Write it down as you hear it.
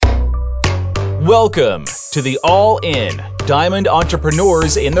Welcome to the All In Diamond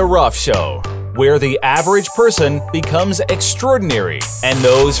Entrepreneurs in the Rough show, where the average person becomes extraordinary and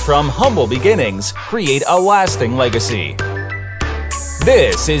those from humble beginnings create a lasting legacy.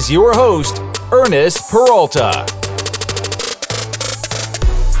 This is your host, Ernest Peralta.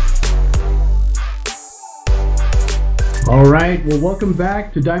 All right, well, welcome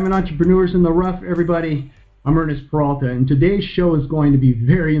back to Diamond Entrepreneurs in the Rough, everybody. I'm Ernest Peralta, and today's show is going to be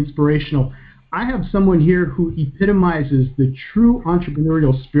very inspirational. I have someone here who epitomizes the true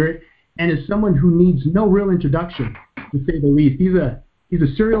entrepreneurial spirit and is someone who needs no real introduction, to say the least. He's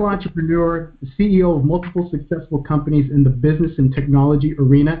a serial entrepreneur, the CEO of multiple successful companies in the business and technology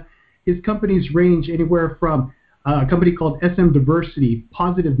arena. His companies range anywhere from a company called SM Diversity,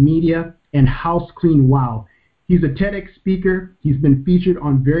 Positive Media, and House Clean Wow. He's a TEDx speaker. He's been featured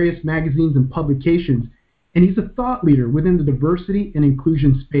on various magazines and publications, and he's a thought leader within the diversity and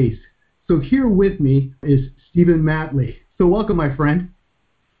inclusion space. So here with me is Stephen Matley. So welcome, my friend.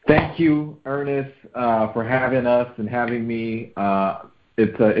 Thank you, Ernest, for having us and having me.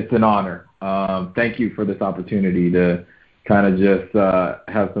 It's an honor. Thank you for this opportunity to kind of just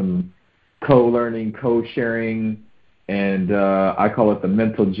have some co-learning, co-sharing, and I call it the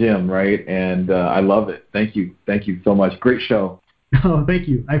mental gym, right? And I love it. Thank you. Thank you so much. Great show. Oh, thank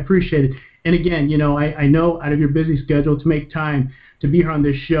you. I appreciate it. And again, I know out of your busy schedule to make time to be here on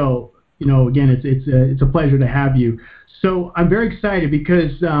this show, again, it's a pleasure to have you. So I'm very excited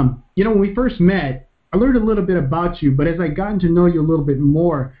because, when we first met, I learned a little bit about you, but as I gotten to know you a little bit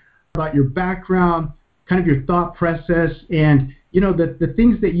more about your background, kind of your thought process, and, the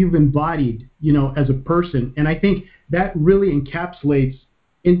things that you've embodied, as a person, and I think that really encapsulates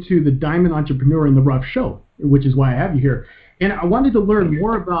into the Diamond Entrepreneur in the Rough show, which is why I have you here. And I wanted to learn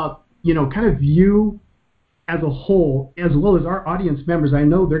more about, kind of you as a whole, as well as our audience members. I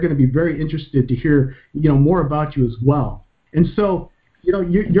know they're going to be very interested to hear, more about you as well. And so,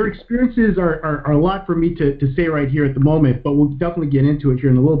 your experiences are a lot for me to say right here at the moment, but we'll definitely get into it here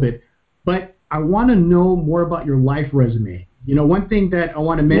in a little bit. But I want to know more about your life resume. One thing that I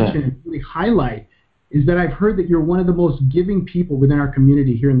want to mention and really highlight is that I've heard that you're one of the most giving people within our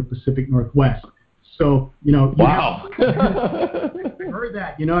community here in the Pacific Northwest. So, wow. I've heard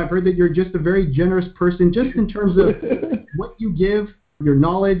that. I've heard that you're just a very generous person, just in terms of what you give, your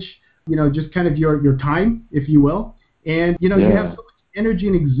knowledge, just kind of your time, if you will. And, you have so much energy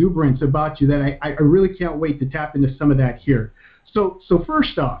and exuberance about you that I really can't wait to tap into some of that here. So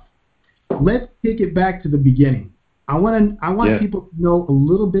first off, let's take it back to the beginning. I want people to know a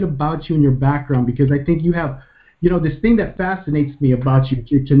little bit about you and your background, because I think you have, this thing that fascinates me about you. It's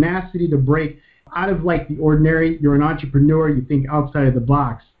your tenacity to break out of like the ordinary. You're an entrepreneur. You think outside of the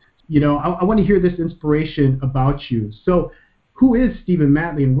box. I want to hear this inspiration about you. So who is Stephen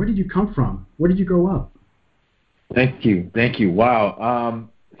Matley, and where did you come from? Where did you grow up? Thank you. Wow.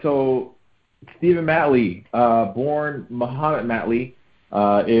 So Stephen Matley, born Muhammad Matley.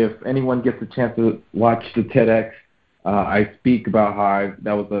 If anyone gets a chance to watch the TEDx, I speak about how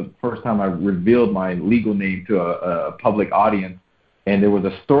that was the first time I revealed my legal name to a public audience, and there was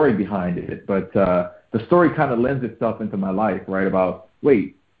a story behind it. But the story kind of lends itself into my life, right? About,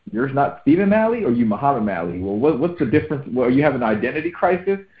 wait, you're not Stephen Matley, or you Muhammad Matley? Well, what's the difference? Well, you have an identity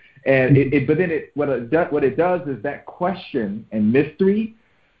crisis, and what it does is that question and mystery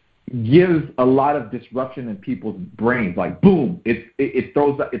gives a lot of disruption in people's brains. Like, boom, it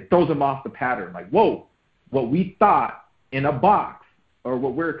throws them off the pattern. Like, whoa. What we thought in a box, or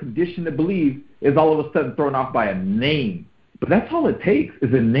what we're conditioned to believe, is all of a sudden thrown off by a name. But that's all it takes,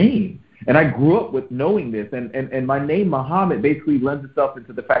 is a name. And I grew up with knowing this. And my name, Muhammad, basically lends itself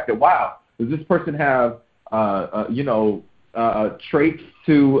into the fact that, wow, does this person have, traits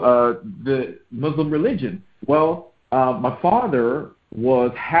to the Muslim religion? Well, my father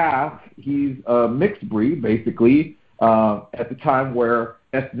was he's a mixed breed, basically, at the time where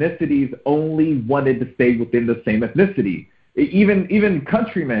ethnicities only wanted to stay within the same ethnicity. Even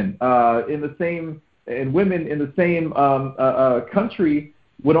countrymen and women in the same country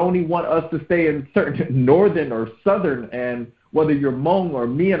would only want us to stay in certain northern or southern, and whether you're Hmong or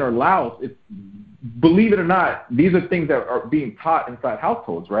Mian or Laos, believe it or not, these are things that are being taught inside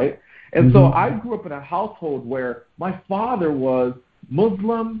households, right? And so I grew up in a household where my father was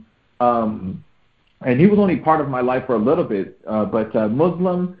Muslim, and he was only part of my life for a little bit, but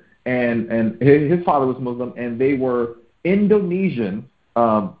Muslim, and his father was Muslim, and they were Indonesian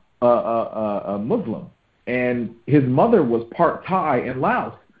Muslim, and his mother was part Thai and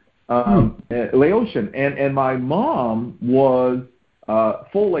Laos, Laotian, and my mom was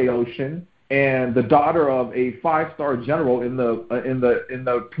full Laotian, and the daughter of a 5-star general in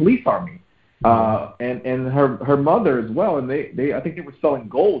the police army. And her mother as well. And they I think they were selling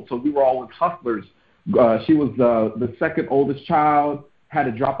gold, so we were always hustlers. She was the second oldest child, had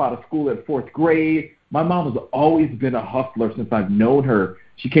to drop out of school at 4th grade. My mom has always been a hustler since I've known her.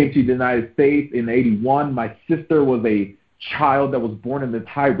 She came to the United States in '81. My sister was a child that was born in the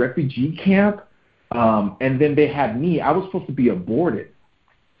Thai refugee camp. And then they had me. I was supposed to be aborted.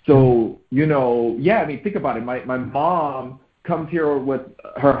 So, I mean, think about it. My mom comes here with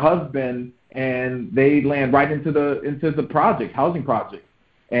her husband, and they land right into the project, housing project.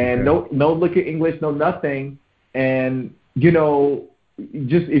 And no look at English, no nothing. And,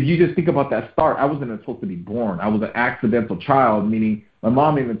 if you just think about that start, I wasn't even supposed to be born. I was an accidental child, meaning my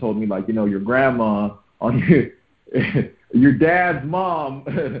mom even told me, like, your grandma on your dad's mom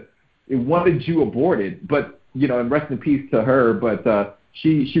it wanted you aborted. But, and rest in peace to her. But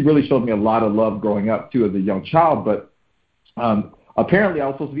she really showed me a lot of love growing up, too, as a young child. But apparently I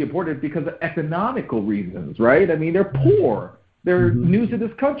was supposed to be aborted because of economical reasons, right? I mean, they're poor. They're new to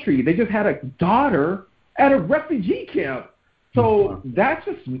this country. They just had a daughter at a refugee camp. So that's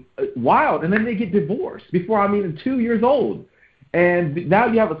just wild. And then they get divorced before I'm even 2 years old. And now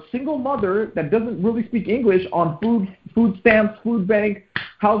you have a single mother that doesn't really speak English on food stamps, food bank,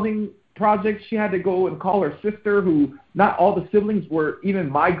 housing projects. She had to go and call her sister, who not all the siblings were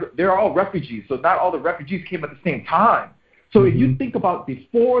even they're all refugees. So not all the refugees came at the same time. So if you think about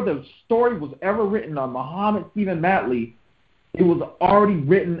before the story was ever written on Muhammad Stephen Matley, it was already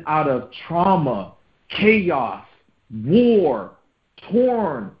written out of trauma, chaos, war,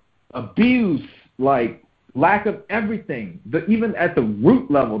 torn, abuse, like lack of everything. Even at the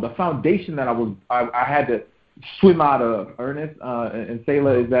root level, the foundation that I had to swim out of, Ernest and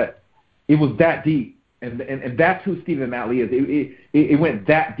Selah, is that it was that deep. And that's who Stephen Matley is. It went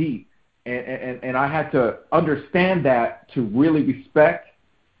that deep. And I had to understand that to really respect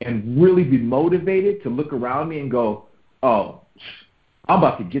and really be motivated to look around me and go, oh, I'm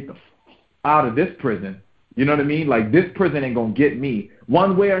about to get out of this prison. You know what I mean? Like, this prison ain't going to get me.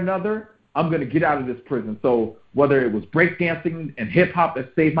 One way or another, I'm going to get out of this prison. So whether it was breakdancing and hip-hop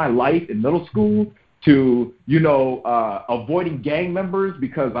that saved my life in middle school to, avoiding gang members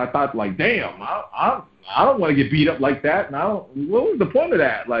because I thought, like, damn, I don't want to get beat up like that. And what was the point of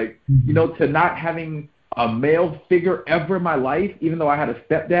that? Like, to not having a male figure ever in my life, even though I had a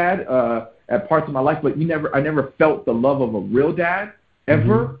stepdad at parts of my life, but I never felt the love of a real dad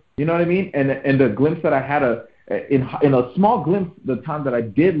ever. You know what I mean? And the glimpse that I had in a small glimpse, the time that I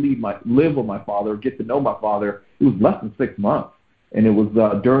did live with my father, get to know my father, it was less than 6 months. And it was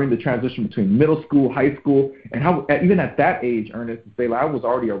during the transition between middle school, high school, and even at that age, Ernest and Selah, I was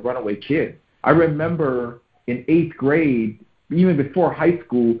already a runaway kid. I remember in 8th grade, even before high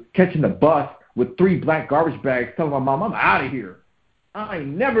school, catching the bus with 3 black garbage bags, telling my mom, I'm out of here. I ain't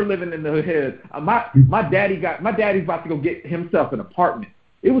never living in the hood. My daddy's about to go get himself an apartment.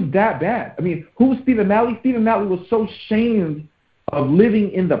 It was that bad. I mean, who was Stephen Matley? Stephen Matley was so ashamed of living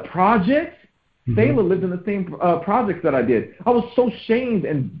in the projects. Selah lived in the same projects that I did. I was so ashamed,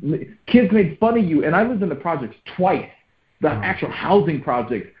 and kids made fun of you. And I lived in the projects twice, the actual housing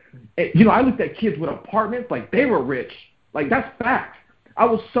projects. I looked at kids with apartments like they were rich. Like, that's fact. I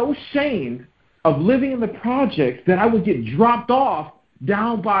was so ashamed of living in the projects that I would get dropped off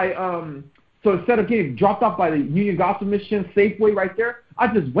down by so instead of getting dropped off by the Union Gospel Mission Safeway right there, I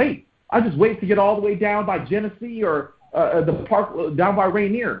just wait to get all the way down by Genesee or the park down by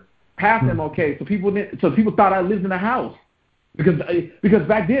Rainier, past MLK. So people thought I lived in a house because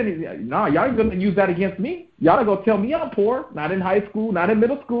back then, y'all ain't gonna use that against me. Y'all ain't gonna tell me I'm poor. Not in high school, not in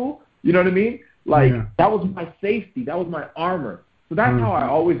middle school. You know what I mean? Like, that was my safety. That was my armor. So that's how I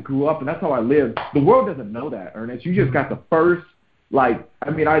always grew up, and that's how I lived. The world doesn't know that, Ernest. You just got the first. Like,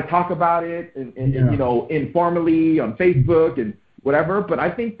 I mean, I talk about it and informally on Facebook and whatever, but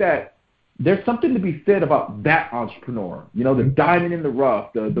I think that there's something to be said about that entrepreneur, the diamond in the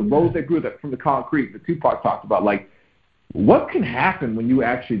rough, the rose that grew from the concrete that Tupac talked about. Like, what can happen when you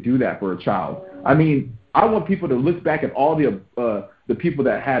actually do that for a child? I mean, I want people to look back at all the people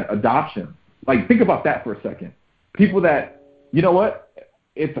that had adoption. Like, think about that for a second. People that,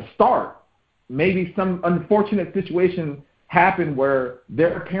 it's a start. Maybe some unfortunate situation happened where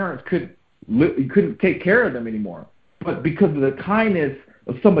their parents couldn't take care of them anymore. But because of the kindness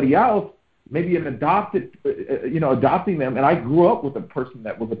of somebody else, maybe an adopting them. And I grew up with a person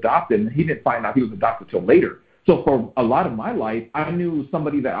that was adopted, and he didn't find out he was adopted till later. So for a lot of my life, I knew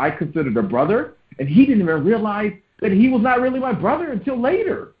somebody that I considered a brother, and he didn't even realize that he was not really my brother until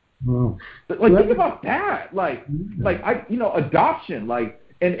later. Wow. Like, think about that. Adoption.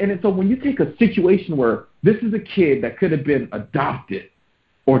 And so when you take a situation where this is a kid that could have been adopted,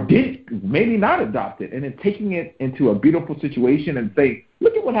 or did maybe not adopt it, and then taking it into a beautiful situation and say,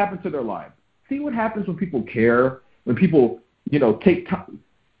 look at what happened to their lives. See what happens when people care, when people, take time.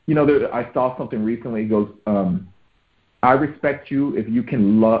 I saw something recently. It goes, I respect you if you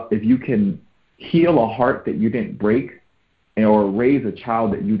can heal a heart that you didn't break, or raise a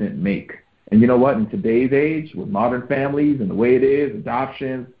child that you didn't make. And you know what? In today's age, with modern families and the way it is,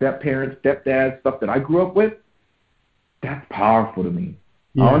 adoption, step-parents, stepdads, stuff that I grew up with, that's powerful to me.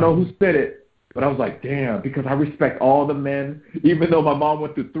 Yeah. I don't know who said it, but I was like, damn, because I respect all the men, even though my mom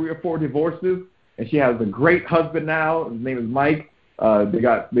went through 3 or 4 divorces, and she has a great husband now. His name is Mike.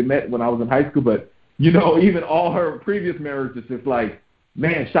 They met when I was in high school, but, even all her previous marriages, it's like,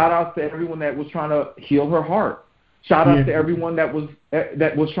 man, shout out to everyone that was trying to heal her heart. Shout out to everyone that was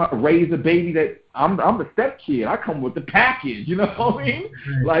trying to raise a baby. That I'm the step kid. I come with the package. You know what I mean?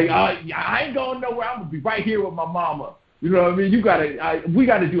 Like I ain't going nowhere. I'm gonna be right here with my mama. You know what I mean? We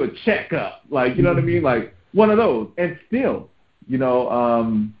gotta do a checkup. Like, you know what I mean? Like one of those. And still,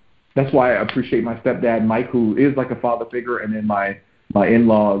 that's why I appreciate my stepdad Mike, who is like a father figure, and then my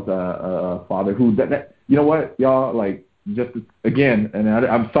in-laws father, who that you know what, y'all, like, just again, and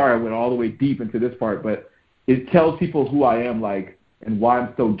I'm sorry I went all the way deep into this part, but it tells people who I am, like, and why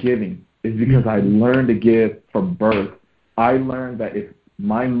I'm so giving is because I learned to give from birth. I learned that if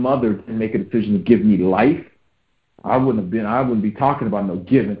my mother didn't make a decision to give me life, I wouldn't be talking about no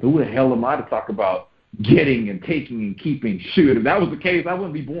giving. So who the hell am I to talk about getting and taking and keeping? Shoot, if that was the case, I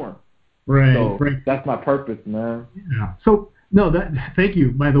wouldn't be born. Right. So right. That's my purpose, man. Yeah. So no, thank you,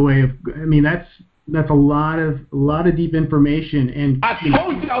 by the way. I mean, that's a lot of deep information, and I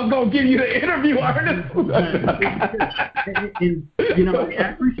told you I was gonna give you the interview, Ernest. and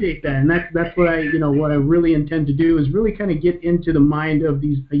I appreciate that, and that's what I really intend to do is really kind of get into the mind of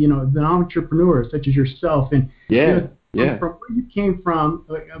these the entrepreneurs such as yourself, and from where you came from.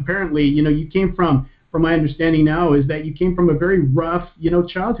 Apparently, you came from my understanding now is that you came from a very rough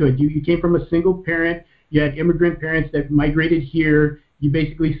childhood. You came from a single parent. You had immigrant parents that migrated here. You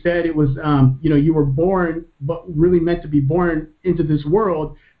basically said it was, you were born, but really meant to be born into this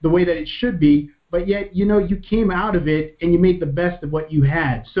world the way that it should be. But yet, you came out of it and you made the best of what you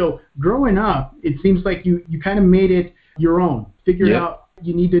had. So growing up, it seems like you kind of made it your own, figured out what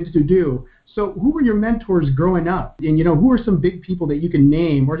you needed to do. So who were your mentors growing up? And, who are some big people that you can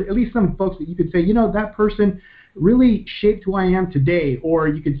name, or at least some folks that you could say, that person really shaped who I am today? Or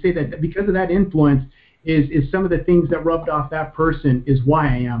you could say that because of that influence, is some of the things that rubbed off that person is why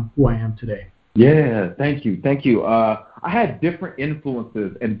I am who I am today. Yeah, thank you. I had different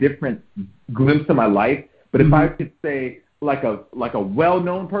influences and different glimpses of my life, but if I could say like a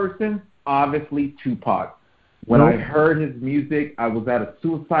well-known person, obviously Tupac. When I heard his music, I was at a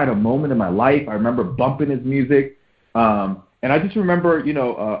suicidal moment in my life. I remember bumping his music, and I just remember,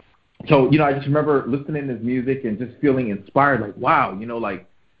 I just remember listening to his music and just feeling inspired, like, wow, like,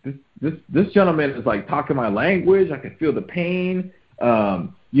 this gentleman is like talking my language. I can feel the pain.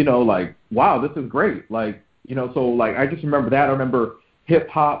 Like, wow, this is great. Like, so like I just remember that. I remember hip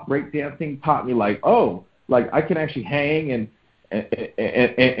hop, breakdancing taught me like, oh, like I can actually hang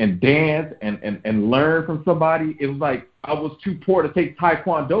and dance and learn from somebody. It was like I was too poor to take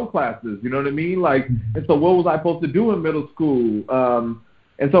Taekwondo classes. You know what I mean? Like, and so what was I supposed to do in middle school?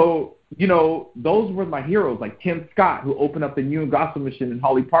 And so, those were my heroes, like Tim Scott, who opened up the New Gospel Mission in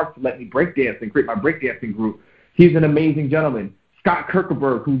Holly Park to let me breakdance and create my breakdancing group. He's an amazing gentleman. Scott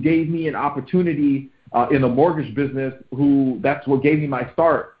Kirkeberg, who gave me an opportunity in the mortgage business, that's what gave me my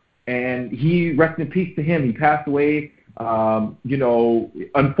start. And he, rest in peace to him, he passed away,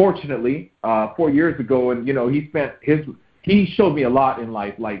 unfortunately, 4 years ago. And, he showed me a lot in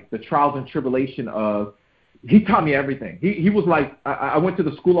life, like the trials and tribulation of, he taught me everything. He was like, I went to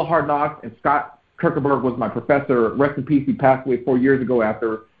the School of Hard Knocks, and Scott Kirkeberg was my professor. Rest in peace. He passed away 4 years ago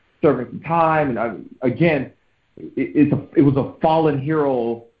after serving some time. And it was a fallen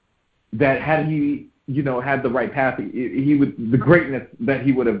hero that had he, had the right path, he would, the greatness that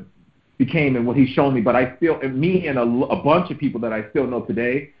he would have became and what he's shown me. But I still, and me and a bunch of people that I still know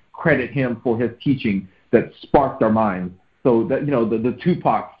today credit him for his teaching that sparked our minds. So that, the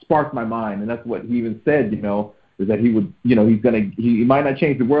Tupac sparked my mind, and that's what he even said, is that he would, he might not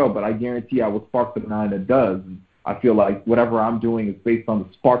change the world, but I guarantee I will spark the mind that does. And I feel like whatever I'm doing is based on the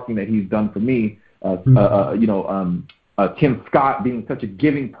sparking that he's done for me. Tim Scott being such a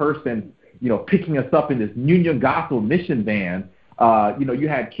giving person, picking us up in this Union Gospel Mission van. You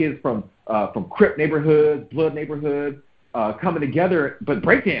had kids from Crip neighborhoods, Blood neighborhoods, coming together, but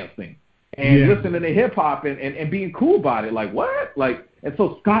breakdancing. And listening to hip hop and being cool about it, like what? Like, and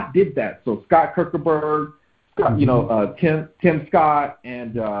so Scott did that. So Scott Kirkeberg, Tim Scott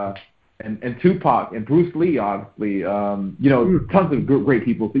and Tupac and Bruce Lee, obviously. Tons of great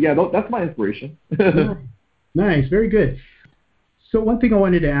people. So yeah, that's my inspiration. Nice, very good. So one thing I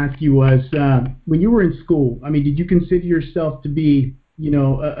wanted to ask you was, when you were in school, I mean, did you consider yourself to be,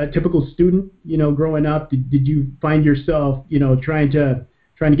 a typical student, growing up? Did you find yourself, trying to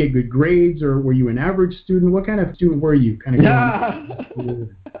get good grades, or were you an average student? What kind of student were you, kind of growing up?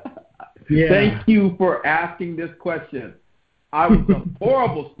 Yeah. Thank you for asking this question. I was a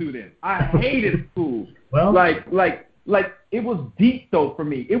horrible student. I hated school. Well, like it was deep though for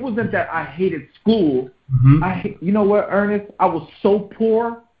me. It wasn't that I hated school. You know what, Ernest? I was so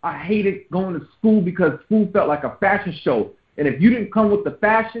poor. I hated going to school because school felt like a fashion show. And if you didn't come with the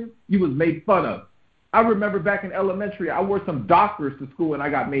fashion, you was made fun of. I remember back in elementary, I wore some Dockers to school and I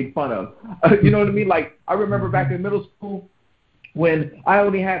got made fun of. You know what I mean? Like, I remember back in middle school when I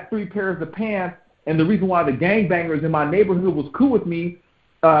only had 3 pairs of pants, and the reason why the gangbangers in my neighborhood was cool with me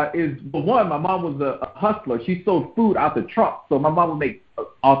is, for one, my mom was a hustler. She sold food out the trunk. So my mom would make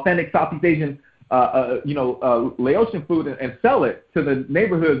authentic Southeast Asian, Laotian food and sell it to the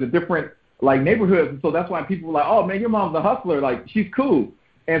neighborhoods, the different neighborhoods. And so that's why people were like, oh, man, your mom's a hustler. Like, she's cool.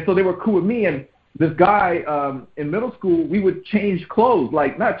 And so they were cool with me. And this guy in middle school, we would change clothes.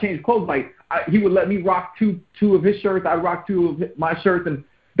 Like, not change clothes. Like, he would let me rock two of his shirts. I'd rock 2 of my shirts. And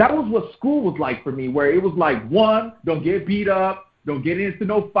that was what school was like for me, where it was like, 1, don't get beat up. Don't get into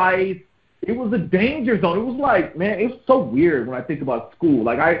no fights. It was a danger zone. It was like, man, it's so weird when I think about school.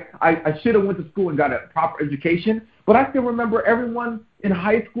 Like, I should have went to school and got a proper education, but I still remember everyone in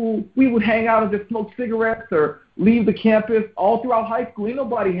high school, we would hang out and just smoke cigarettes or leave the campus all throughout high school. Ain't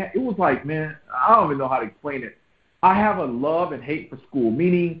nobody it was like, man, I don't even know how to explain it. I have a love and hate for school,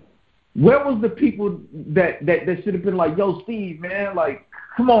 meaning where was the people that should have been like, yo, Steve, man, like,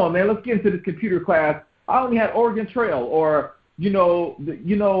 come on, man, let's get into this computer class. I only had Oregon Trail, or I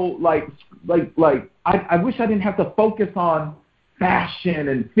wish I didn't have to focus on fashion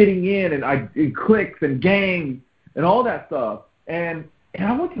and fitting in and cliques and gangs and all that stuff. And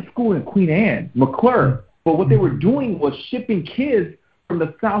I went to school in Queen Anne, McClure, but what they were doing was shipping kids from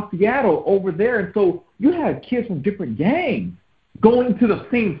the South Seattle over there. And so you had kids from different gangs going to the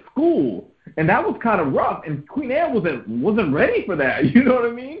same school. And that was kind of rough. And Queen Anne wasn't ready for that. You know what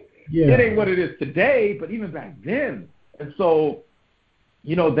I mean? Yeah. It ain't what it is today, but even back then. And so,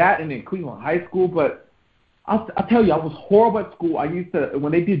 that, and then Cleveland High School. But I'll tell you, I was horrible at school. I used to,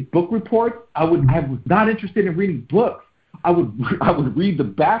 when they did book reports, I was not interested in reading books. I would read the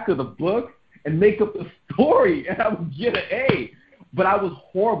back of the book and make up the story, and I would get an A. But I was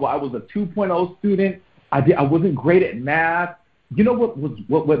horrible. I was a 2.0 student. I wasn't great at math. You know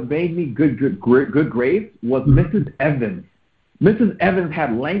what made me good grades was Mrs. Evans. Mrs. Evans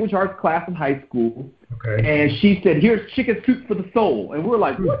had language arts class in high school, and she said, here's chicken soup for the soul. And we're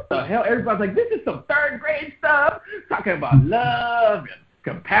like, what the hell? Everybody's like, this is some 3rd grade stuff, talking about love and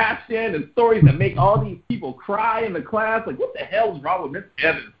compassion and stories that make all these people cry in the class. Like, what the hell is wrong with Miss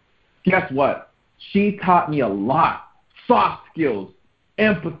Evans? Guess what? She taught me a lot. Soft skills,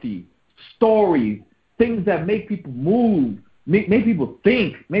 empathy, stories, things that make people move, make people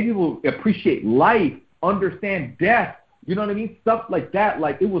think, make people appreciate life, understand death. You know what I mean? Stuff like that.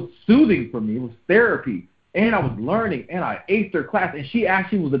 Like, it was soothing for me. It was therapy. And I was learning, and I aced her class. And she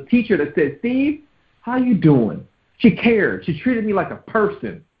actually was a teacher that said, Steve, how you doing? She cared. She treated me like a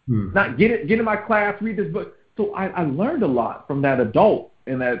person. Not get in my class, read this book. So I learned a lot from that adult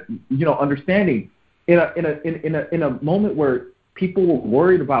and that, understanding in a moment where people were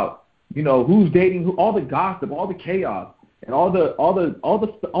worried about, who's dating who, all the gossip, all the chaos, and all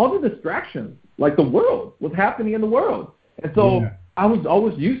the distractions. Like, the world, what's happening in the world. And so I was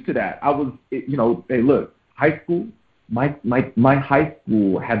always used to that. I was, hey, look, high school, my high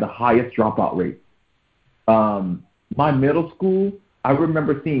school had the highest dropout rate. My middle school, I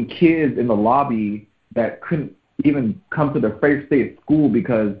remember seeing kids in the lobby that couldn't even come to their first day of school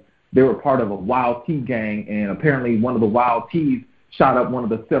because they were part of a Wild T gang, and apparently one of the Wild T's shot up one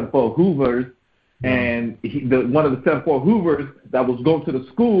of the 7-4 Hoovers, and one of the 7-4 Hoovers that was going to the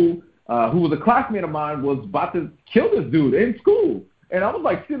school, who was a classmate of mine, was about to kill this dude in school. And I was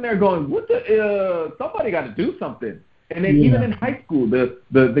like sitting there going, somebody got to do something. And then even in high school,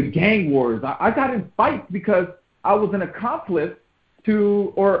 the gang wars, I got in fights because I was an accomplice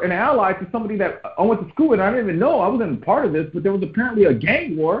to, or an ally to somebody that I went to school with. I didn't even know I wasn't part of this, but there was apparently a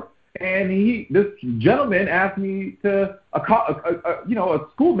gang war. And this gentleman asked me to, a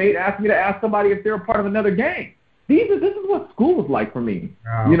schoolmate asked me to ask somebody if they're a part of another gang. This is what school was like for me,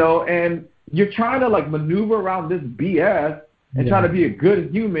 and you're trying to maneuver around this BS and try to be a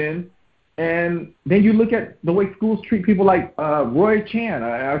good human, And then you look at the way schools treat people like Roy Chan.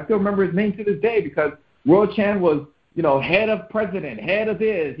 I still remember his name to this day because Roy Chan was, head of president, head of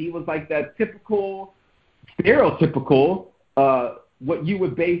this. He was like that typical, stereotypical, what you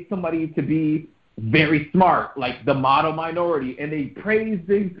would base somebody to be very smart, like the model minority. And they praised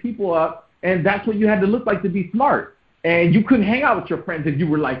these people up, and that's what you had to look like to be smart. And you couldn't hang out with your friends if you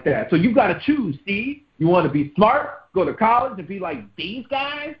were like that. So you got to choose, Steve. You want to be smart, go to college and be like these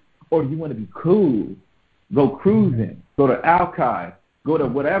guys? Or do you want to be cool, go cruising, go to Alki, go to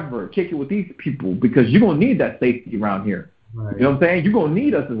whatever, kick it with these people because you're going to need that safety around here. Right. You know what I'm saying? You're going to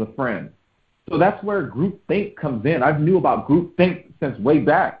need us as a friend. So that's where groupthink comes in. I knew about groupthink since way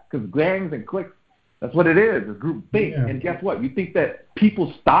back because gangs and cliques, that's what it is groupthink. Yeah. And guess what? You think that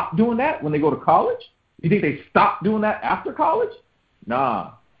people stop doing that when they go to college? You think they stop doing that after college?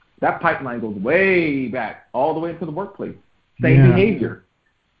 Nah. That pipeline goes way back, all the way into the workplace. Same behavior.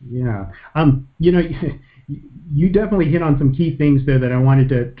 Yeah. You definitely hit on some key things there that I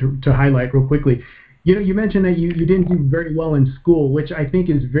wanted to highlight real quickly. You mentioned that you didn't do very well in school, which I think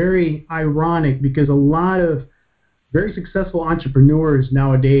is very ironic because a lot of very successful entrepreneurs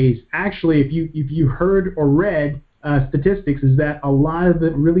nowadays, actually, if you heard or read statistics, is that a lot of the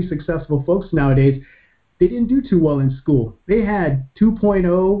really successful folks nowadays, they didn't do too well in school. They had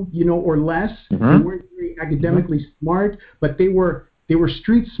 2.0, or less. Mm-hmm. They weren't very academically smart, but they were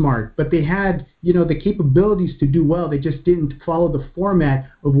street smart, but they had, the capabilities to do well. They just didn't follow the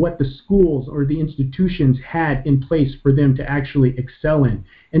format of what the schools or the institutions had in place for them to actually excel in.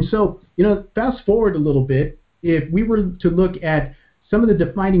 And so, fast forward a little bit, if we were to look at some of the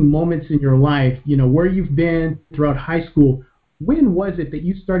defining moments in your life, where you've been throughout high school, when was it that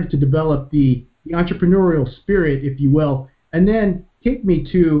you started to develop the entrepreneurial spirit, if you will, and then take me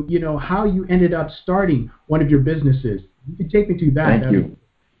to, how you ended up starting one of your businesses. You can take me to that.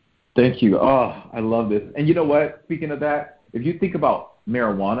 Thank you. Oh, I love this. And you know what? Speaking of that, if you think about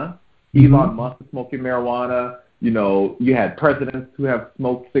marijuana, Elon Musk smoking marijuana, you had presidents who have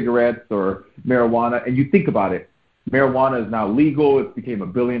smoked cigarettes or marijuana, and you think about it, marijuana is now legal. It became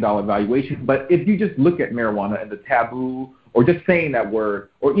 $1 billion valuation. But if you just look at marijuana and the taboo or just saying that word,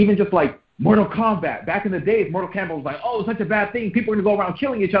 or even just like Mortal Kombat, back in the days, Mortal Kombat was like, oh, such a bad thing. People are going to go around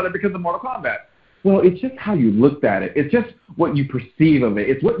killing each other because of Mortal Kombat. Well, it's just how you looked at it. It's just what you perceive of it.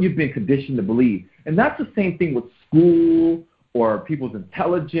 It's what you've been conditioned to believe. And that's the same thing with school or people's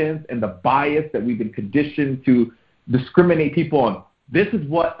intelligence and the bias that we've been conditioned to discriminate people on. This is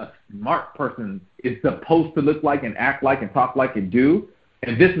what a smart person is supposed to look like and act like and talk like and do.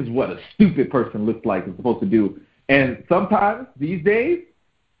 And this is what a stupid person looks like and supposed to do. And sometimes these days,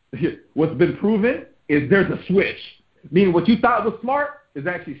 what's been proven is there's a switch. Meaning what you thought was smart is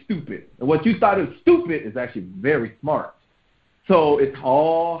actually stupid. And what you thought is stupid is actually very smart. So it's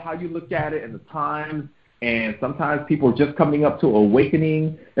all how you look at it and the times. And sometimes people are just coming up to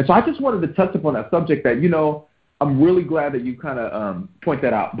awakening. And so I just wanted to touch upon that subject that, I'm really glad that you kind of point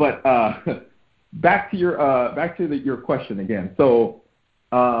that out. But back to your question again. So,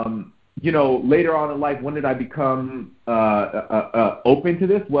 later on in life, when did I become open to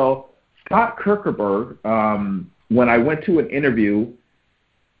this? Well, Scott Kirkerberg, when I went to an interview,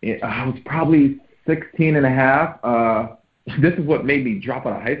 I was probably 16 and a half. This is what made me drop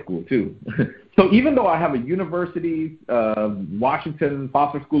out of high school, too. So even though I have a University of Washington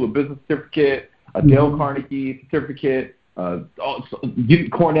Foster School of Business certificate, a Dale Carnegie certificate,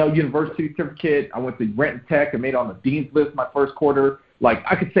 Cornell University certificate, I went to Renton Tech and made it on the Dean's List my first quarter. Like,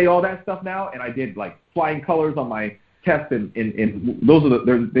 I could say all that stuff now, and I did, like, flying colors on my test, and those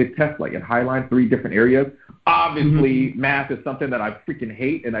are they test, like, in Highline, 3 different areas. Obviously, math is something that I freaking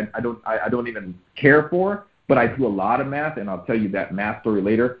hate, and I don't even care for, but I do a lot of math, and I'll tell you that math story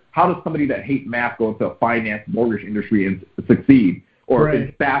later. How does somebody that hates math go into a finance mortgage industry and succeed? Or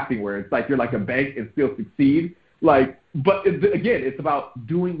in staffing, where it's like you're like a bank and still succeed? Like, but again, it's about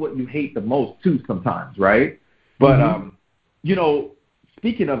doing what you hate the most, too, sometimes, right? But,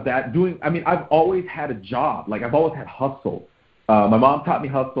 speaking of that, I've always had a job. Like, I've always had hustle. My mom taught me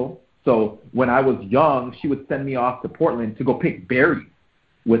hustle. So when I was young, she would send me off to Portland to go pick berries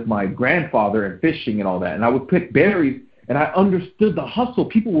with my grandfather and fishing and all that. And I would pick berries, and I understood the hustle.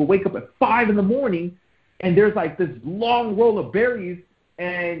 People would wake up at 5 in the morning, and there's like this long roll of berries.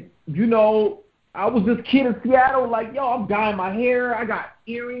 And, I was this kid in Seattle, like, yo, I'm dyeing my hair. I got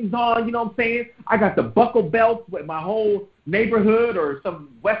earrings on, you know what I'm saying? I got the buckle belts with my whole neighborhood or some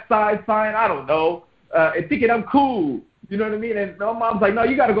West Side sign, I don't know, and thinking I'm cool. You know what I mean? And my mom's like, no,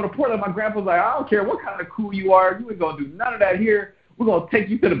 you got to go to Portland. My grandpa's like, I don't care what kind of cool you are. You ain't going to do none of that here. We're going to take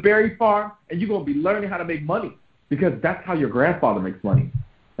you to the berry farm, and you're going to be learning how to make money because that's how your grandfather makes money.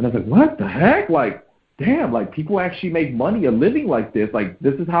 And I was like, what the heck? Like, damn, like people actually make money a living like this. Like,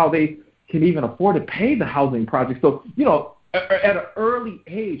 this is how they can even afford to pay the housing project. So, you know, at an early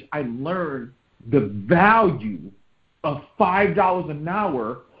age, I learned the value of $5 an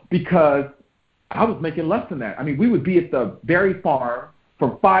hour because I was making less than that. I mean, we would be at the dairy farm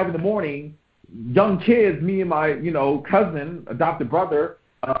from 5 in the morning, young kids, me and my, you know, cousin, adopted brother,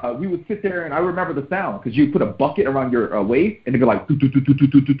 we would sit there, and I remember the sound because you put a bucket around your waist, and it'd be like, doo, doo, doo, doo,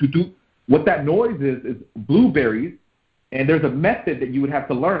 doo, doo, doo, doo. What that noise is blueberries, and there's a method that you would have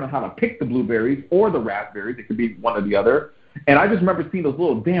to learn on how to pick the blueberries or the raspberries. It could be one or the other. And I just remember seeing those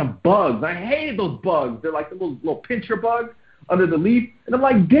little damn bugs. I hated those bugs. They're like the little pincher bugs under the leaf. And I'm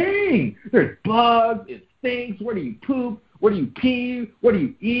like, dang, there's bugs. It stinks. Where do you poop? Where do you pee? What do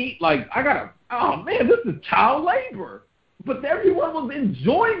you eat? Like, oh, man, this is child labor. But everyone was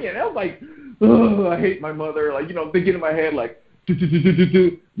enjoying it. I was like, oh, I hate my mother. Like, you know, thinking in my head, like,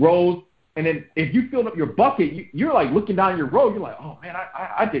 rolls. And then if you filled up your bucket, you're like looking down your road. You're like, oh, man,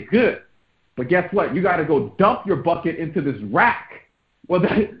 I did good. But guess what? You got to go dump your bucket into this rack. Well,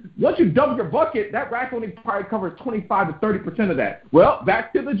 once you dump your bucket, that rack only probably covers 25 to 30% of that. Well,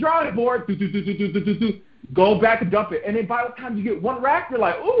 back to the drawing board. Go back and dump it. And then by the time you get one rack, you're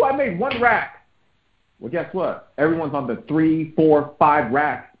like, ooh, I made one rack. Well, guess what? Everyone's on the 3, 4, 5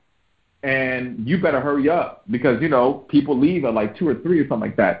 racks, and you better hurry up because, you know, people leave at like 2 or 3 or something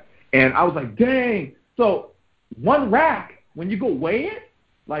like that. And I was like, dang. So one rack, when you go weigh it,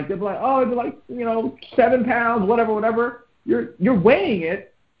 like they'll be like, oh, it'll be like, you know, 7 pounds, whatever. You're weighing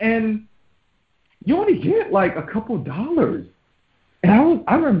it, and you only get like a couple of dollars. And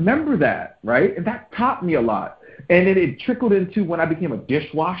I remember that, right? And that taught me a lot. And then it trickled into when I became a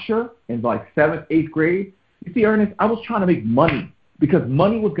dishwasher in like 7th, 8th grade. You see, Ernest, I was trying to make money because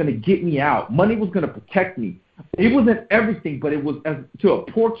money was going to get me out. Money was going to protect me. It wasn't everything, but it was, to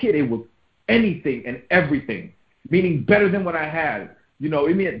a poor kid, it was anything and everything, meaning better than what I had. You know,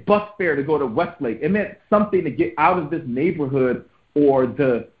 it meant bus fare to go to Westlake. It meant something to get out of this neighborhood or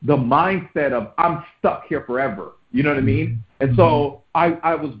the mindset of I'm stuck here forever. You know what I mean? And so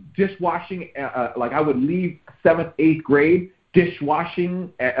I was dishwashing, like I would leave 7th, 8th grade,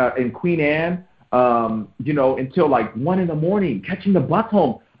 dishwashing in Queen Anne, you know, until like 1 in the morning, catching the bus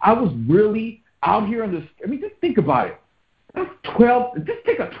home. I was really out here on this. I mean, just think about it. That's 12. Just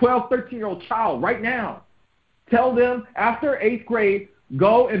take a 12, 13-year-old child right now. Tell them after 8th grade,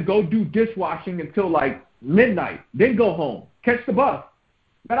 go do dishwashing until like midnight, then go home, catch the bus.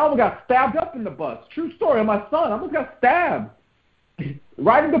 Man, I almost got stabbed up in the bus. True story. My son, I almost got stabbed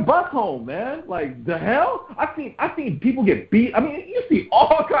riding the bus home, man. Like, the hell? I seen people get beat. I mean, you see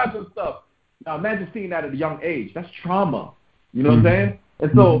all kinds of stuff. Now, imagine seeing that at a young age. That's trauma. You know what I'm saying?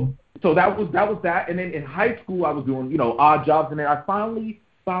 And so that was that. And then in high school, I was doing, you know, odd jobs. And then I finally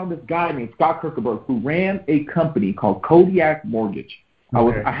found this guy named Scott Kirkenberg who ran a company called Kodiak Mortgage.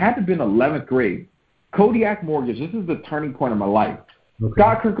 Okay. I had to be in 11th grade. Kodiak Mortgage, this is the turning point of my life. Okay.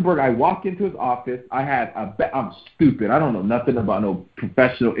 Scott Kirkenberg, I walked into his office. I'm stupid. I don't know nothing about no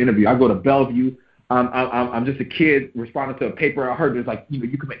professional interview. I go to Bellevue. I'm just a kid responding to a paper. I heard there's like, you know,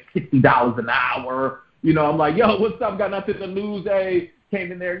 you can make $60 an hour. You know, I'm like, yo, what's up? Got nothing to lose. Hey,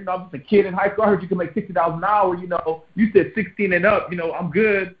 came in there. You know, I'm just a kid in high school. I heard you can make $60 an hour. You know, you said 16 and up. You know, I'm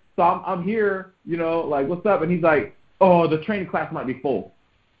good. So I'm here. You know, like, what's up? And he's like, oh, the training class might be full.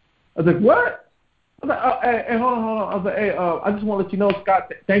 I was like, what? I was like, oh, hey, hold on. I was like, hey, I just want to let you know,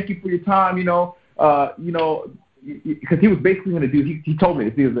 Scott, thank you for your time, you know, because he was basically going to do, he told me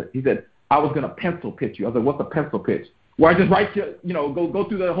this, he said, I was going to pencil pitch you. I was like, what's a pencil pitch? Where I just write you, you know, go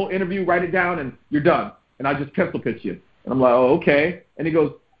through the whole interview, write it down, and you're done. And I just pencil pitch you. And I'm like, oh, okay. And he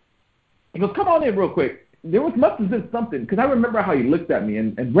goes, come on in real quick. There must have been something, because I remember how he looked at me,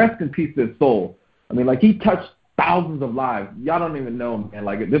 and rest in peace to his soul. I mean, like, he touched thousands of lives. Y'all don't even know him, man.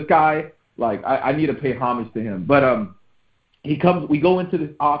 Like, this guy, like, I need to pay homage to him. But he comes, we go into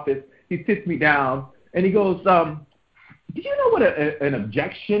this office, he sits me down, and he goes, do you know what an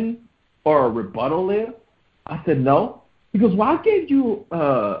objection or a rebuttal is? I said, no. He goes, well, I gave you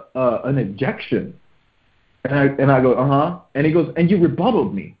an objection. And I go, uh-huh. And he goes, and you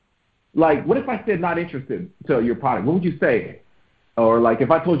rebutted me. Like, what if I said not interested to your product? What would you say? Or, like,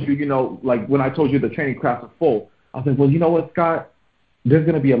 if I told you, you know, like when I told you the training class was full, I was like, well, you know what, Scott? There's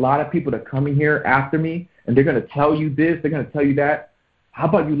going to be a lot of people that come in here after me, and they're going to tell you this, they're going to tell you that. How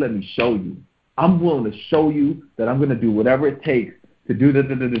about you let me show you? I'm willing to show you that I'm going to do whatever it takes to do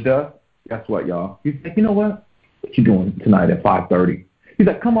da-da-da-da-da. Guess what, y'all? He's like, you know what? What you doing tonight at 5:30? He's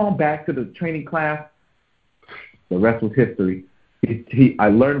like, come on back to the training class. The rest was history. I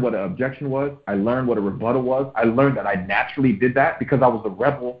learned what an objection was. I learned what a rebuttal was. I learned that I naturally did that because I was a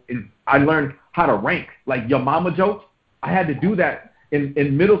rebel. And I learned how to rank, like your mama jokes. I had to do that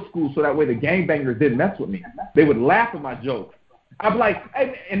in middle school so that way the gangbangers didn't mess with me. They would laugh at my jokes. I'm like,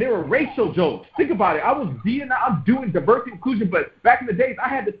 and they were racial jokes. Think about it. I'm doing diversity inclusion, but back in the days, I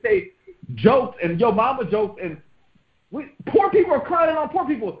had to say jokes and yo mama jokes, and poor people are clowning on poor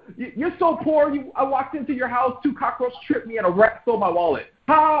people. You're so poor. I walked into your house, 2 cockroaches tripped me, and a rat stole my wallet.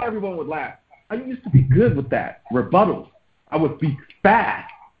 How everyone would laugh. I used to be good with that rebuttals. I would be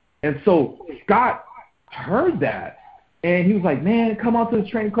fast, and so Scott heard that, and he was like, "Man, come on to the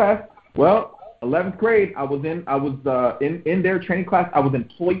training class." Well, 11th grade, I was in their training class. I was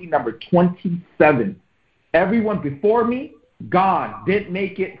employee number 27. Everyone before me, gone, didn't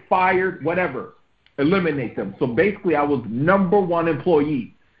make it, fired, whatever. Eliminate them. So basically, I was number 1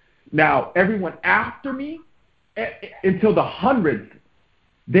 employee. Now, everyone after me, until the hundreds,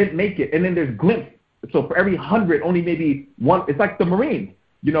 didn't make it. And then there's glimpses. So for every 100, only maybe one. It's like the Marines.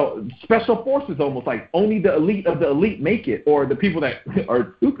 Special forces almost, like only the elite of the elite make it, or the people that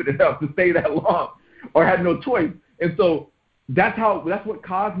are stupid enough to stay that long or had no choice. And so that's what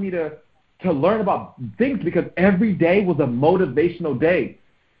caused me to learn about things, because every day was a motivational day.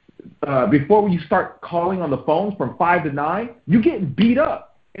 Before you start calling on the phones from 5 to 9, you're getting beat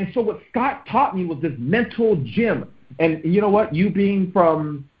up. And so what Scott taught me was this mental gym. And you know what? You being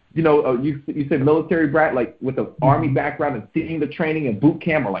from, you said military brat, like with an Army background and seeing the training and boot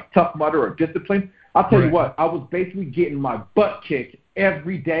camp or like Tough Mudder or discipline, I'll tell you what, I was basically getting my butt kicked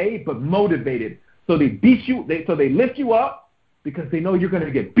every day, but motivated. So they beat you, so they lift you up because they know you're going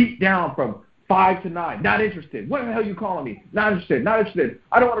to get beat down from 5 to 9. Not interested. What the hell are you calling me? Not interested. Not interested.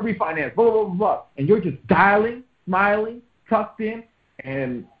 I don't want to refinance. Blah, blah, blah, blah. And you're just dialing, smiling, tucked in,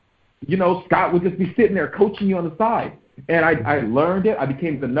 and, Scott would just be sitting there coaching you on the side. And I learned it. I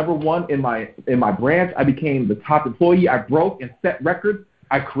became the number 1 in my branch. I became the top employee. I broke and set records.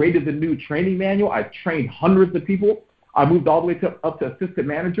 I created the new training manual. I trained hundreds of people. I moved all the way up to assistant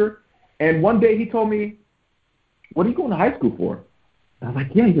manager. And one day he told me, "What are you going to high school for?" I was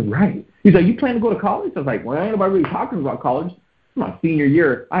like, "Yeah, you're right." He's like, "You plan to go to college?" I was like, "Well, ain't nobody really talking about college. It's my senior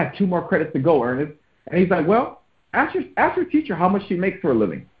year. I have 2 more credits to go, Ernest." And he's like, "Well, ask your teacher how much she makes for a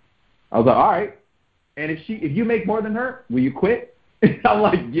living." I was like, "All right. And if you make more than her, will you quit?" I'm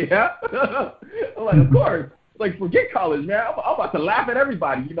like, "Yeah." I'm like, "Of course." Like, forget college, man. I'm about to laugh at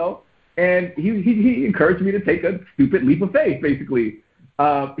everybody, And he encouraged me to take a stupid leap of faith, basically.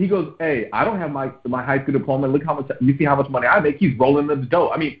 He goes, "Hey, I don't have my high school diploma. Look you see how much money I make." He's rolling in the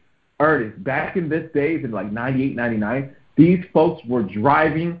dough. I mean, Ernest, back in this days in like 98, 99, these folks were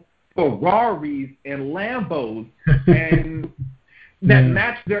driving Ferraris and Lambos and that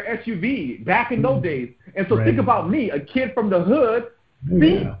matched their SUV back in those days. And so think about me, a kid from the hood,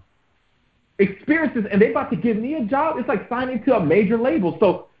 experiences, and they about to give me a job. It's like signing to a major label.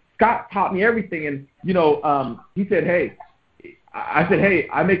 So Scott taught me everything. And, he said, "Hey," I said, "Hey,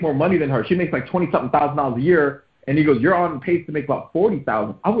 I make more money than her. She makes like $20-something thousand a year." And he goes, "You're on pace to make about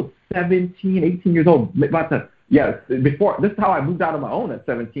 $40,000. I was 17, 18 years old. Before, this is how I moved out on my own at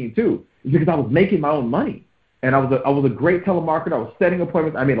 17 too, because I was making my own money. And I was a great telemarketer. I was setting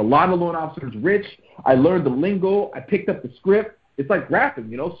appointments. I made a lot of loan officers rich. I learned the lingo. I picked up the script. It's like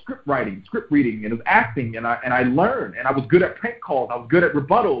rapping, script writing, script reading, and it was acting. And I learned. And I was good at prank calls. I was good at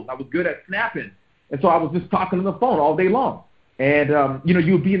rebuttals. I was good at snapping. And so I was just talking on the phone all day long. And,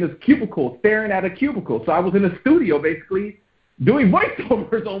 you would be in this cubicle, staring at a cubicle. So I was in a studio basically doing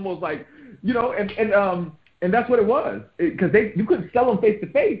voiceovers almost like, and that's what it was. Because you couldn't sell them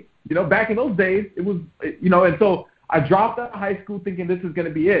face-to-face. Back in those days, it was, and so I dropped out of high school thinking this is going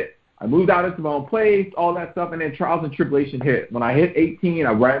to be it. I moved out into my own place, all that stuff, and then trials and tribulation hit. When I hit 18,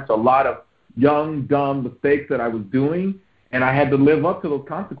 I ran into a lot of young, dumb mistakes that I was doing, and I had to live up to those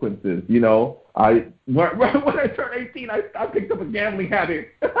consequences. When I turned 18, I picked up a gambling habit.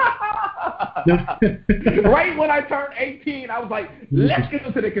 Right when I turned 18, I was like, "Let's get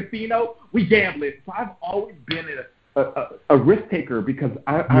into the casino. We gambling." So I've always been a risk taker because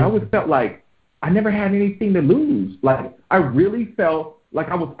I always felt like I never had anything to lose. Like I really felt like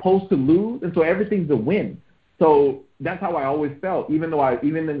I was supposed to lose, and so everything's a win. So that's how I always felt, even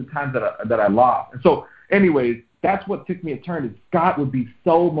in the times that I lost. And so, anyways, that's what took me a turn. Is Scott would be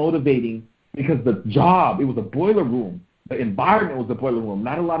so motivating because the job, it was a boiler room. The environment was a boiler room.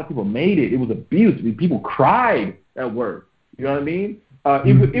 Not a lot of people made it. It was abuse. I mean, people cried at work. You know what I mean?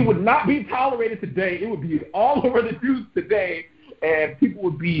 It would not be tolerated today. It would be all over the news today, and people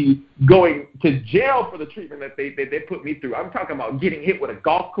would be going to jail for the treatment that they put me through. I'm talking about getting hit with a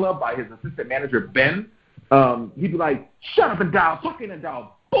golf club by his assistant manager, Ben. he'd be like, shut up and dial, fucking and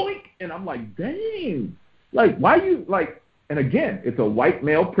dial, boink. And I'm like, dang, like, why you, like, and again, it's a white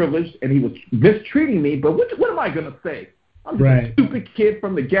male privilege, and he was mistreating me, but what am I going to say? I'm just a stupid kid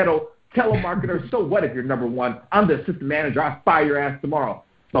from the ghetto, telemarketer, so what if you're number one? I'm the assistant manager, I'll fire your ass tomorrow.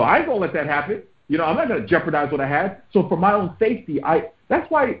 So I ain't going to let that happen. You know, I'm not going to jeopardize what I had. So for my own safety, that's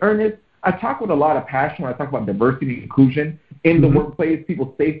why, Ernest, I talk with a lot of passion when I talk about diversity and inclusion in the workplace,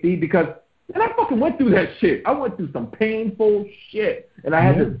 people's safety, because and I fucking went through that shit. I went through some painful shit, and I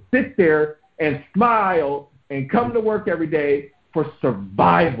had to sit there and smile and come to work every day for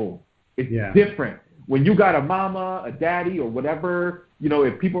survival. It's different. When you got a mama, a daddy, or whatever, you know,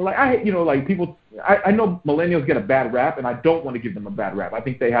 if people are like, I know millennials get a bad rap, and I don't want to give them a bad rap. I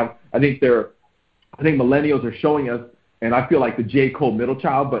think millennials are showing us, and I feel like the J. Cole middle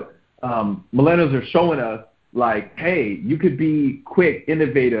child, but millennials are showing us, like, hey, you could be quick,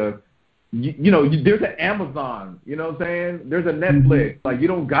 innovative. There's an Amazon, you know what I'm saying? There's a Netflix. Like, you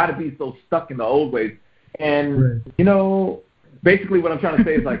don't got to be so stuck in the old ways. And, basically what I'm trying to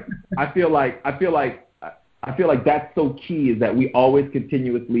say is, like, I feel like that's so key, is that we always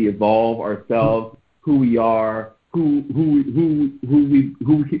continuously evolve ourselves, who we are, who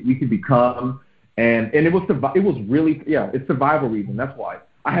we can become. And it was really, it's survival reason. That's why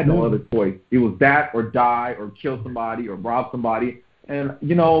I had no other choice. It was that or die or kill somebody or rob somebody. And,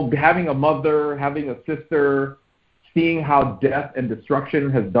 having a mother, having a sister, seeing how death and destruction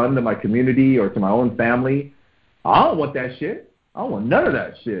has done to my community or to my own family, I don't want that shit. I don't want none of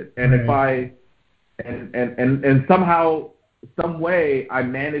that shit. And if I and somehow, some way, I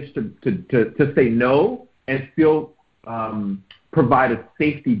managed to say no and still provide a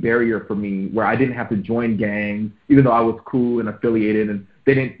safety barrier for me where I didn't have to join gangs, even though I was cool and affiliated, and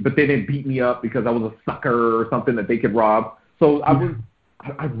they didn't beat me up because I was a sucker or something that they could rob. So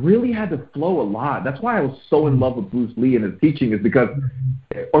I really had to flow a lot. That's why I was so in love with Bruce Lee and his teaching,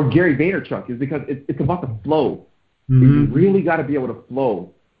 or Gary Vaynerchuk, is because it's about the flow. You really got to be able to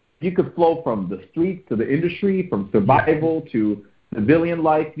flow. You could flow from the streets to the industry, from survival to civilian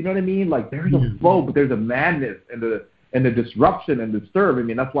life. You know what I mean? Like, there's a flow, but there's a madness and the disruption and disturb. I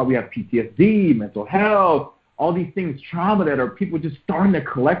mean, that's why we have PTSD, mental health, all these things, trauma that are people just starting to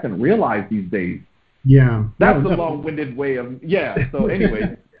collect and realize these days. Yeah. That's a long-winded way of, so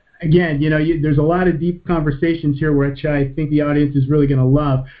anyway. Again, there's a lot of deep conversations here, which I think the audience is really going to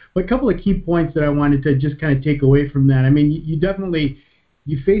love. But a couple of key points that I wanted to just kind of take away from that. I mean, you definitely,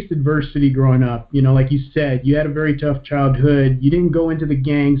 you faced adversity growing up. Like you said, you had a very tough childhood. You didn't go into the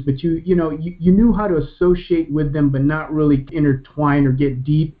gangs, but you knew how to associate with them, but not really intertwine or get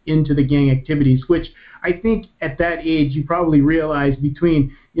deep into the gang activities, which I think at that age you probably realized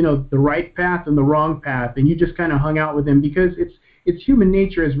between, the right path and the wrong path, and you just kind of hung out with them because it's human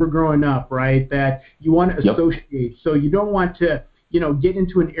nature as we're growing up, right? That you want to associate. So you don't want to, get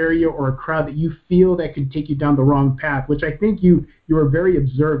into an area or a crowd that you feel that could take you down the wrong path, which I think you are very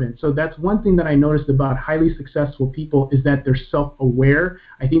observant. So that's one thing that I noticed about highly successful people, is that they're self-aware.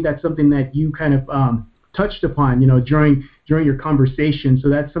 I think that's something that you kind of touched upon, during your conversation. So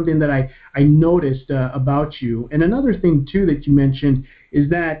that's something that I noticed about you. And another thing too that you mentioned is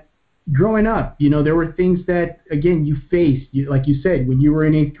that growing up, there were things that, again, you faced. Like you said, when you were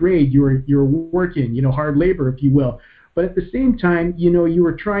in 8th grade, you were working, hard labor, if you will. But at the same time, you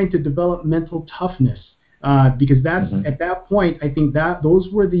were trying to develop mental toughness, because that's at that point, I think that those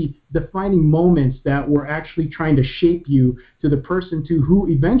were the defining moments that were actually trying to shape you to the person to who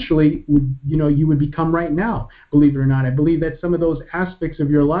eventually you would become right now. Believe it or not, I believe that some of those aspects of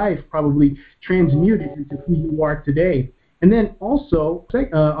your life probably transmuted into who you are today. And then also,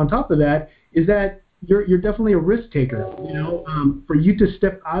 on top of that, is that you're definitely a risk taker. For you to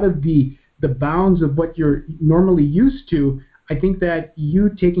step out of the bounds of what you're normally used to, I think that you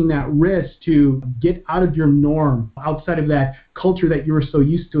taking that risk to get out of your norm, outside of that culture that you were so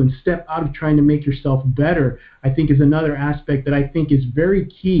used to, and step out of trying to make yourself better, I think is another aspect that I think is very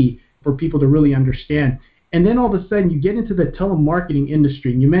key for people to really understand. And then all of a sudden you get into the telemarketing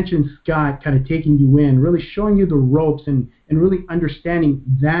industry, and you mentioned Scott kind of taking you in, really showing you the ropes and really understanding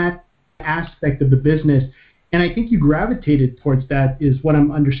that aspect of the business. And I think you gravitated towards that, is what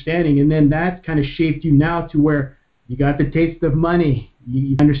I'm understanding. And then that kind of shaped you now to where you got the taste of money.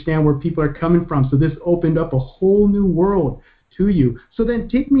 You understand where people are coming from. So this opened up a whole new world to you. So then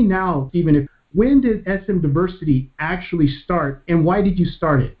take me now, Stephen, when did SM Diversity actually start, and why did you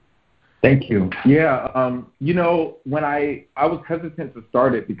start it? Thank you. Yeah, when I was hesitant to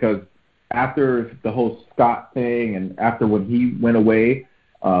start it because after the whole Scott thing and after when he went away,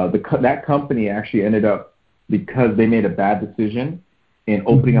 that company actually ended up, because they made a bad decision, in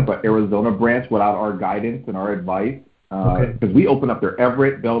opening up an Arizona branch without our guidance and our advice. Because we opened up their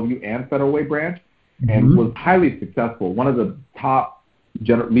Everett, Bellevue, and Federal Way branch and was highly successful. One of the top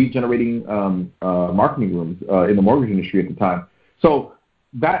lead generating marketing rooms in the mortgage industry at the time. So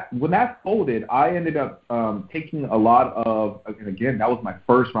when that folded, I ended up taking a lot of, and again, that was my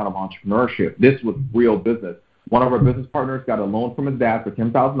first round of entrepreneurship. This was real business. One of our business partners got a loan from his dad for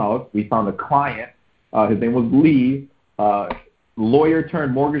 $10,000. We found a client. His name was Lee, lawyer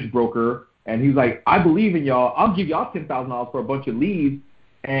turned mortgage broker. And he's like, I believe in y'all. I'll give y'all $10,000 for a bunch of leads.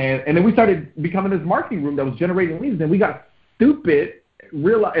 And then we started becoming this marketing room that was generating leads. And we got stupid,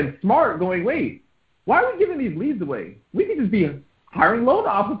 real, and smart going, wait, why are we giving these leads away? We could just be hiring loan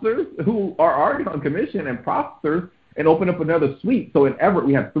officers who are already on commission and processors and open up another suite. So in Everett,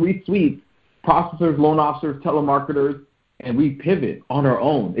 we have 3 suites, processors, loan officers, telemarketers, and we pivot on our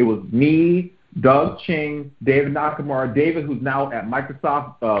own. It was me, Doug Ching, David Nakamura. David, who's now at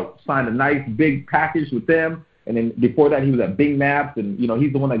Microsoft, signed a nice big package with them. And then before that, he was at Bing Maps. And,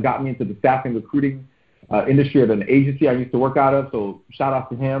 he's the one that got me into the staffing recruiting industry at an agency I used to work out of. So shout out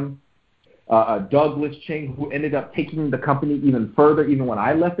to him. Douglas Ching, who ended up taking the company even further, even when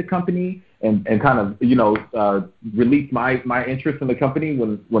I left the company, and kind of, released my interest in the company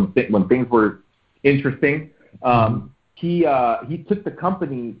when things were interesting. He took the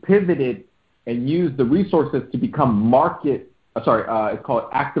company, pivoted, and used the resources to become it's called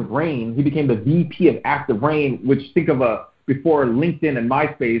Active Rain. He became the VP of Active Rain, which think of before LinkedIn and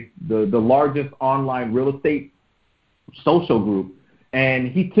MySpace, the largest online real estate social group.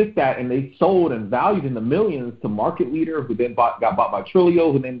 And he took that and they sold and valued in the millions to Market Leader, who then got bought by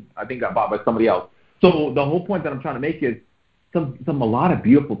Trilio, who then I think got bought by somebody else. So the whole point that I'm trying to make is a lot of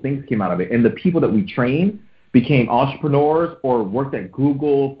beautiful things came out of it. And the people that we trained became entrepreneurs or worked at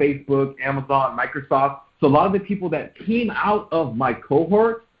Google, Facebook, Amazon, Microsoft. So a lot of the people that came out of my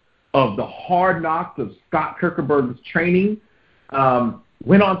cohort of the hard knocks of Scott Kirkenberg's training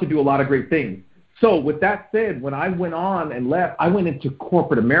went on to do a lot of great things. So with that said, when I went on and left, I went into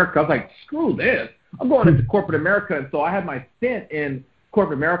corporate America. I was like, screw this. I'm going into corporate America. And so I had my stint in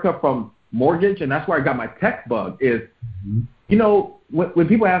corporate America from mortgage, and that's where I got my tech bug is, when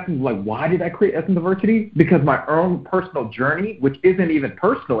people ask me, like, why did I create Essence Diversity? Because my own personal journey, which isn't even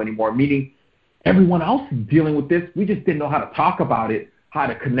personal anymore, meaning everyone else is dealing with this. We just didn't know how to talk about it, how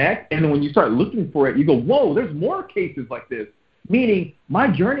to connect. And then when you start looking for it, you go, whoa, there's more cases like this. Meaning my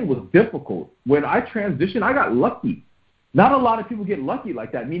journey was difficult. When I transitioned, I got lucky. Not a lot of people get lucky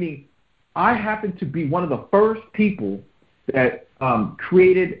like that, meaning I happened to be one of the first people that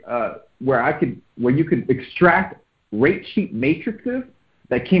created where you could extract rate sheet matrices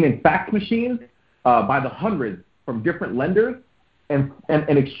that came in fax machines by the hundreds from different lenders and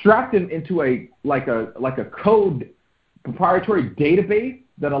extract them into a code proprietary database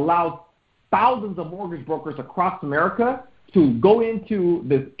that allows thousands of mortgage brokers across America to go into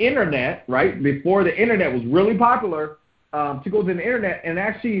this internet, right, before the internet was really popular, to go to the internet and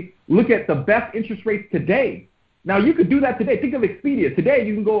actually look at the best interest rates today. Now, you could do that today. Think of Expedia. Today,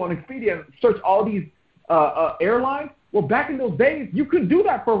 you can go on Expedia and search all these airlines. Well, back in those days, you couldn't do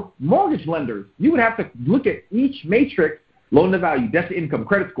that for mortgage lenders. You would have to look at each matrix, loan-to-value, debt-to-income,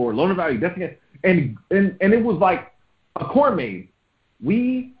 credit score, loan-to-value, debt-to-income, and it was like a corn maze.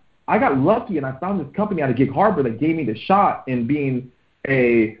 I got lucky, and I found this company out of Gig Harbor that gave me the shot in being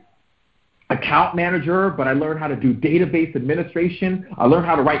a account manager, but I learned how to do database administration. I learned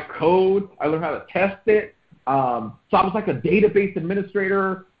how to write code. I learned how to test it. So I was like a database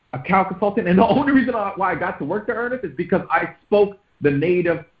administrator, account consultant, and the only reason why I got to work there, Ernest, is because I spoke the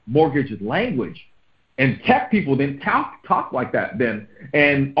native mortgage language. And tech people didn't talk like that then.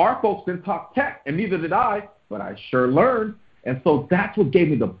 And our folks didn't talk tech, and neither did I, but I sure learned. And so that's what gave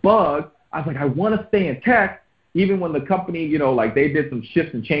me the bug. I was like, I want to stay in tech, even when the company, they did some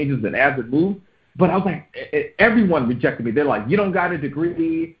shifts and changes and as it moved. But I was like, everyone rejected me. They're like, you don't got a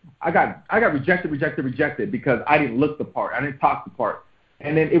degree. I got rejected because I didn't look the part. I didn't talk the part.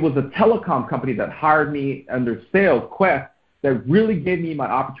 And then it was a telecom company that hired me under sales, Quest, that really gave me my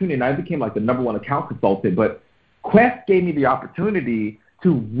opportunity. And I became like the #1 account consultant. But Quest gave me the opportunity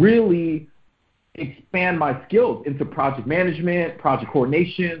to really expand my skills into project management, project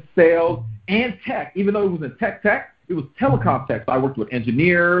coordination, sales, and tech. Even though it wasn't tech, it was telecom tech. So I worked with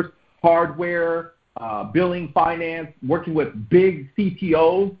engineers, hardware, billing, finance, working with big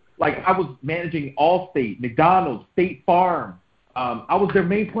CTOs. Like I was managing Allstate, McDonald's, State Farm. I was their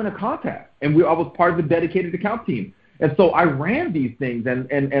main point of contact, and I was part of the dedicated account team. And so I ran these things,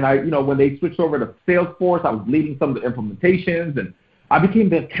 and I, when they switched over to Salesforce, I was leading some of the implementations, and I became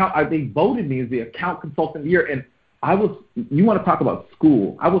the account. They voted me as the account consultant of the year, and you want to talk about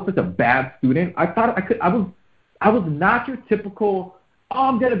school. I was such a bad student. I thought I was not your typical, oh,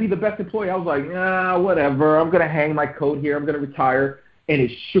 I'm going to be the best employee. I was like, nah, whatever. I'm going to hang my coat here. I'm going to retire. And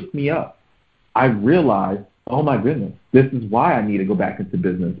it shook me up. I realized, oh my goodness, this is why I need to go back into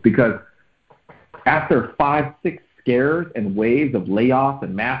business, because after 5, 6 scares and waves of layoffs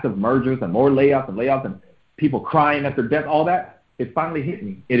and massive mergers and more layoffs and people crying at their desk, all that, it finally hit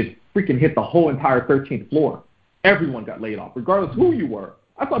me. It has freaking hit the whole entire 13th floor. Everyone got laid off, regardless who you were.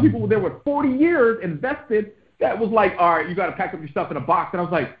 I saw people there with 40 years invested that was like, all right, you got to pack up your stuff in a box. And I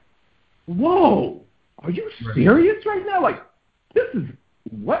was like, whoa, are you serious right now? Like, this is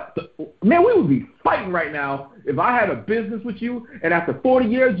what the – man, we would be fighting right now if I had a business with you, and after 40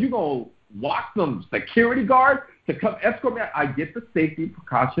 years, you're going to walk some security guards to come escort me. I get the safety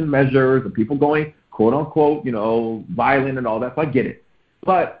precaution measures and people going, quote, unquote, violent and all that, so I get it.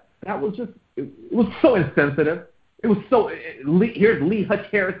 But that was just – it was so insensitive. It was so here's Lee Hutch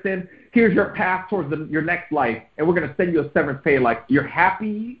Harrison. Here's your path towards your next life, and we're going to send you a severance pay. Like, you're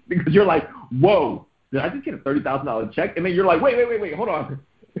happy because you're like, whoa, did I just get a $30,000 check? And then you're like, wait, hold on.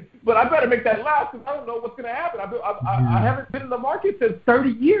 But I better make that last because I don't know what's going to happen. I haven't been in the market since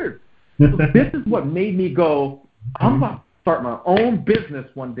 30 years. So this is what made me go, I'm about to start my own business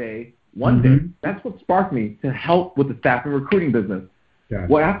one day. That's what sparked me to help with the staffing recruiting business. Gotcha.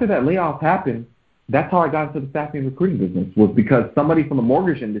 Well, after that layoff happened, that's how I got into the staffing recruiting business, was because somebody from the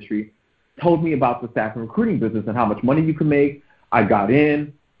mortgage industry told me about the staffing recruiting business and how much money you can make. I got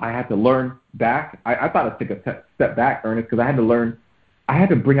in. I had to learn back. I thought I'd take a step back, Ernest, because I had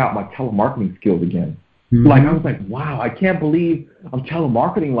to bring out my telemarketing skills again. Like, I was like, wow, I can't believe I'm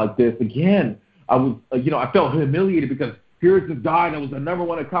telemarketing like this again. I was, I felt humiliated because here's this guy that was the number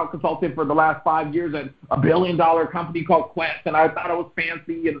one account consultant for the last 5 years at a $1 billion company called Quest, and I thought I was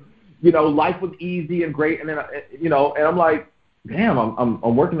fancy and, life was easy and great. And then, and I'm like, damn,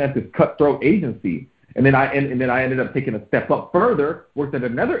 I'm working at this cutthroat agency. And then I ended up taking a step up further, worked at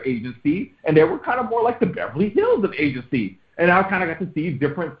another agency, and they were kind of more like the Beverly Hills of agency. And I kind of got to see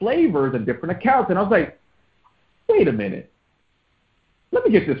different flavors and different accounts. And I was like, wait a minute. Let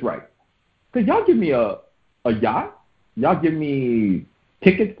me get this right. Because y'all give me a yacht. Y'all give me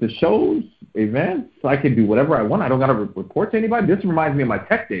tickets to shows, events, so I can do whatever I want. I don't got to report to anybody. This reminds me of my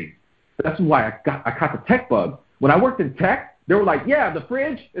tech days. That's why I caught the tech bug. When I worked in tech, they were like, yeah, the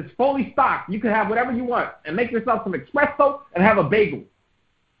fridge is fully stocked. You can have whatever you want and make yourself some espresso and have a bagel.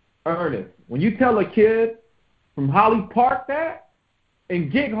 Ernest, when you tell a kid from Holly Park that in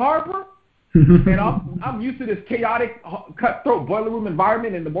Gig Harbor, and I'm used to this chaotic, cutthroat boiler room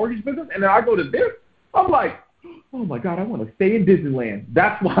environment in the mortgage business, and then I go to this, I'm like, oh, my God, I want to stay in Disneyland.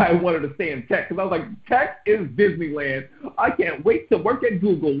 That's why I wanted to stay in tech, because I was like, tech is Disneyland. I can't wait to work at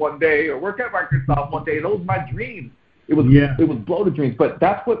Google one day or work at Microsoft one day. Those are my dreams. It was blow the dreams, but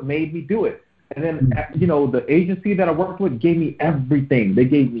that's what made me do it. And then, the agency that I worked with gave me everything. They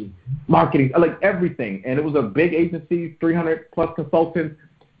gave me marketing, like everything. And it was a big agency, 300-plus consultants.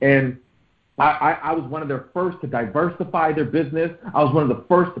 And I was one of their first to diversify their business. I was one of the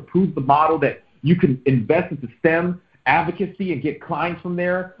first to prove the model that you can invest into STEM advocacy and get clients from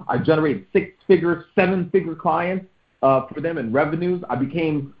there. I generated 6-figure, 7-figure clients for them in revenues. I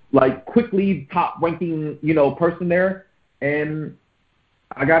became quickly top-ranking, person there, and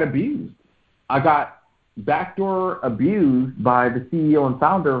I got abused. I got backdoor abused by the CEO and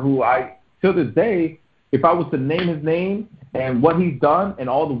founder who to this day, if I was to name his name and what he's done and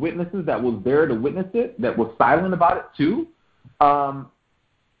all the witnesses that was there to witness it, that was silent about it too,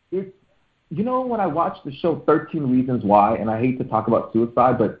 when I watched the show 13 Reasons Why, and I hate to talk about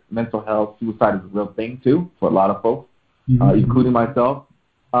suicide, but mental health, suicide is a real thing too for a lot of folks, including myself.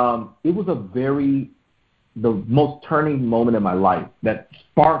 It was the most turning moment in my life that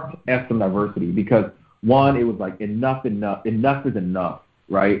sparked SM Diversity, because one, it was like enough is enough,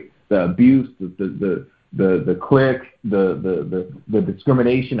 right? The abuse, the clique, the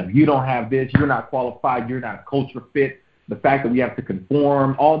discrimination of you don't have this, you're not qualified, you're not a culture fit, the fact that we have to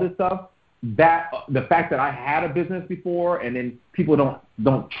conform, all this stuff. That the fact that I had a business before, and then people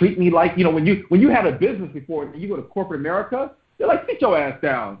don't treat me like, when you had a business before and you go to corporate America, they're like, sit your ass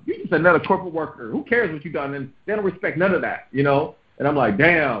down. You're just another corporate worker. Who cares what you've done? And they don't respect none of that, And I'm like,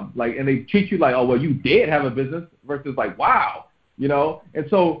 damn, and they treat you like, oh, well, you did have a business, versus like, wow, And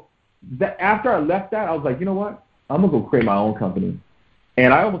so after I left that, I was like, you know what? I'm gonna go create my own company.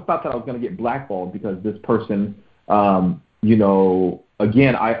 And I almost thought that I was gonna get blackballed because this person, again,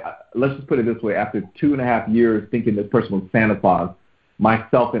 let's just put it this way. After 2.5 years thinking this person was Santa Claus,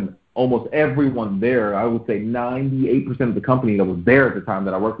 myself and almost everyone there, I would say 98% of the company that was there at the time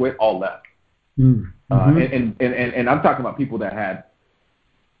that I worked with, all left. And I'm talking about people that had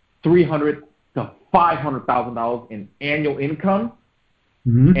 $300,000 to $500,000 in annual income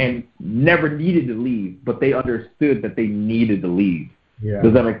and never needed to leave, but they understood that they needed to leave. Yeah.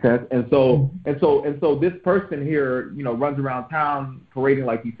 Does that make sense? And so this person here, runs around town parading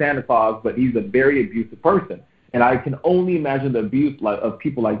like he's Santa Claus, but he's a very abusive person. And I can only imagine the abuse of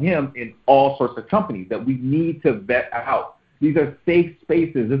people like him in all sorts of companies that we need to vet out. These are safe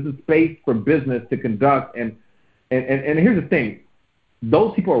spaces. This is space for business to conduct. And here's the thing.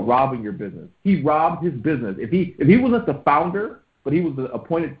 Those people are robbing your business. He robbed his business. If he wasn't the founder, but he was the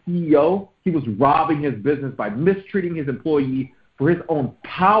appointed CEO, he was robbing his business by mistreating his employee for his own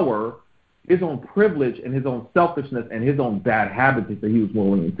power, his own privilege, and his own selfishness and his own bad habits that he was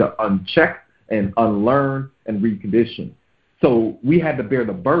willing to uncheck and unlearn and recondition. So we had to bear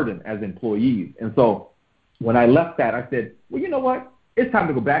the burden as employees. And so when I left that, I said, well, you know what? It's time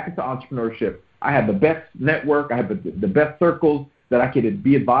to go back into entrepreneurship. I had the best network. I had the best circles that I could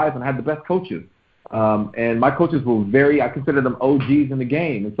be advised, and I had the best coaches. And my coaches were I consider them OGs in the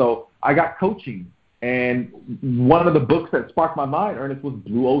game. And so I got coaching. And one of the books that sparked my mind, Ernest, was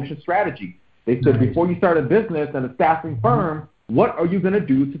Blue Ocean Strategy. They said, before you start a business and a staffing firm, what are you going to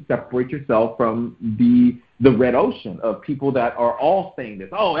do to separate yourself from the red ocean of people that are all saying this?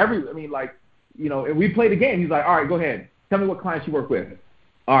 And we played a game. He's like, all right, go ahead. Tell me what clients you work with.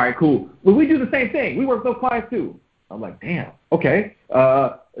 All right, cool. Well, we do the same thing. We work with those clients too. I'm like, damn, okay.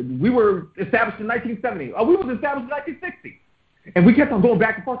 We were established in 1970. Oh, we was established in 1960. And we kept on going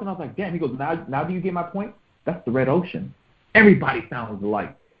back and forth, and I was like, damn. He goes, now do you get my point? That's the red ocean. Everybody sounds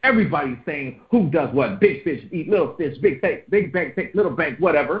alike. Everybody's saying who does what. Big fish eat little fish, big bank take little bank,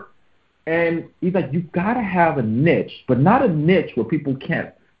 whatever. And he's like, you got to have a niche, but not a niche where people can't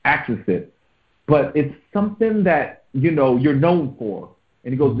access it. But it's something that, you're known for.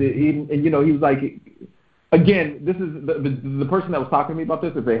 And he goes, he was like, again, this is the person that was talking to me about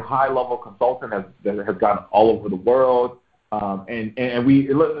this is a high-level consultant that has gone all over the world. And we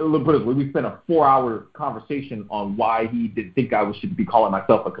spent a 4-hour conversation on why he didn't think I should be calling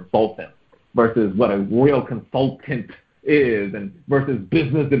myself a consultant versus what a real consultant is and versus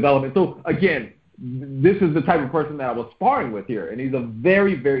business development. So, again, this is the type of person that I was sparring with here, and he's a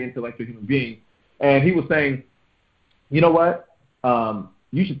very, very intellectual human being. And he was saying, you know what?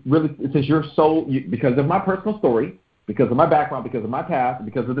 You should really, since because of my personal story, because of my background, because of my past,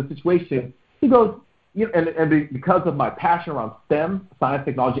 because of the situation, he goes, and because of my passion around STEM, science,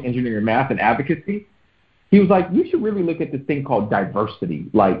 technology, engineering, and math, and advocacy, he was like, you should really look at this thing called diversity.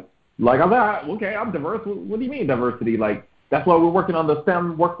 Like I'm like, okay, I'm diverse. What do you mean diversity? Like, that's why we're working on the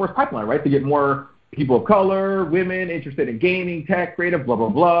STEM workforce pipeline, right? To get more people of color, women interested in gaming, tech, creative, blah, blah,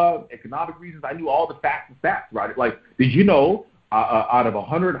 blah, economic reasons. I knew all the facts and stats, right? Like, did you know out of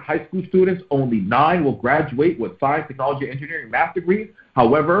 100 high school students, only 9 will graduate with science, technology, engineering, math degrees?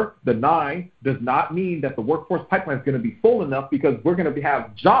 However, the 9 does not mean that the workforce pipeline is going to be full enough because we're going to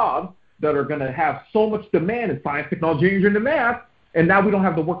have jobs that are going to have so much demand in science, technology, engineering, and math, and now we don't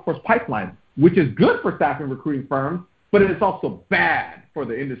have the workforce pipeline, which is good for staffing recruiting firms, but it's also bad for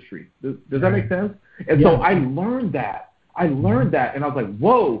the industry. Does that make sense? And so I learned that. And I was like,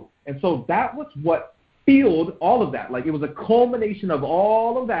 whoa. And so that was what fueled all of that. Like, it was a culmination of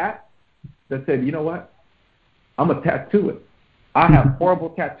all of that said, you know what? I'm going to tattoo it. I have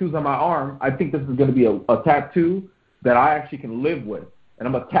horrible tattoos on my arm. I think this is going to be a tattoo that I actually can live with. And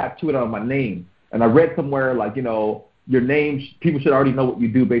I'm going to tattoo it on my name. And I read somewhere, like, your name, people should already know what you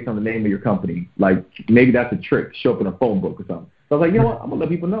do based on the name of your company. Like, maybe that's a trick, show up in a phone book or something. So I was like, you know what? I'm going to let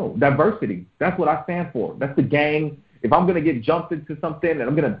people know. Diversity. That's what I stand for. That's the gang. If I'm going to get jumped into something and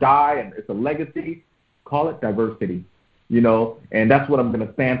I'm going to die and it's a legacy, call it diversity. And that's what I'm going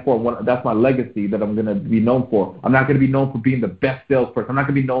to stand for. That's my legacy that I'm going to be known for. I'm not going to be known for being the best salesperson. I'm not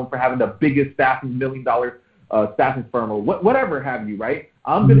going to be known for having the biggest staffing $1 million staffing firm or whatever have you, right?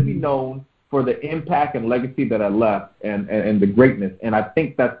 I'm going to be known for the impact and legacy that I left and the greatness. And I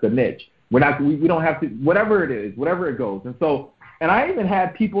think that's the niche. We don't have to, whatever it is, whatever it goes. And I even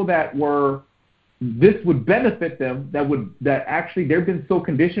had people that this would benefit them that actually they've been so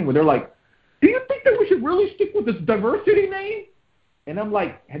conditioned where they're like, do you think that we should really stick with this diversity name? And I'm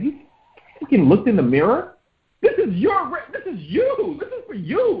like, have you fucking looked in the mirror? This is you. This is for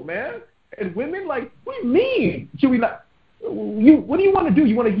you, man. And women, like, what do you mean? Should we not? What do you want to do?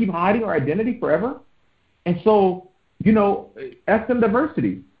 You want to keep hiding our identity forever? And so, SM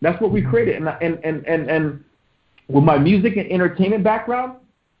diversity. That's what we created. And with my music and entertainment background,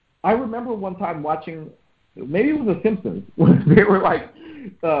 I remember one time watching, maybe it was The Simpsons, when they were like,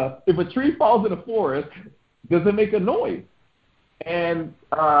 if a tree falls in a forest, does it make a noise? And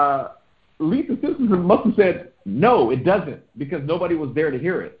Lisa Simpson must have said, no, it doesn't, because nobody was there to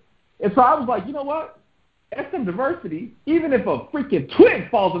hear it. And so I was like, you know what? SM Diversity, even if a freaking twig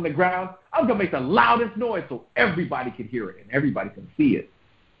falls on the ground, I'm going to make the loudest noise so everybody can hear it and everybody can see it.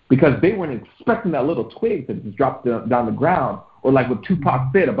 Because they weren't expecting that little twig to just drop down the ground. Or like what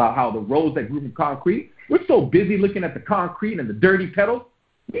Tupac said about how the rose that grew from concrete, we're so busy looking at the concrete and the dirty petals,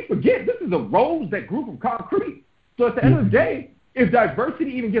 we forget this is a rose that grew from concrete. So at the end of the day, if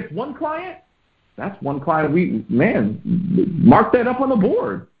diversity even gets one client, that's one client mark that up on the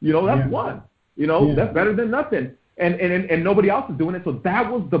board. That's one. That's better than nothing. And nobody else is doing it. So that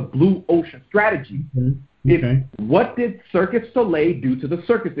was the blue ocean strategy. Okay. What did Cirque du Soleil do to the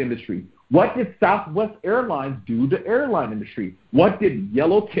circus industry? What did Southwest Airlines do to the airline industry? What did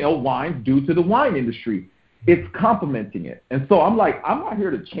Yellowtail Wines do to the wine industry? It's complementing it. And so I'm like, I'm not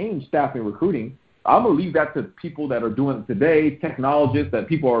here to change staffing recruiting. I'm going to leave that to people that are doing it today, technologists, that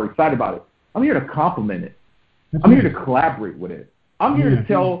people are excited about it. I'm here to complement it. I'm here to collaborate with it. I'm here to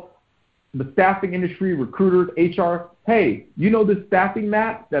tell the staffing industry, recruiters, HR, hey, this staffing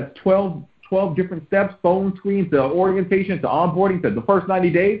map that's 12 different steps, phone screens, to orientation, to onboarding, to the first 90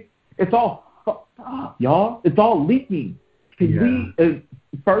 days, it's all fucked up, y'all. It's all leaking. Can we,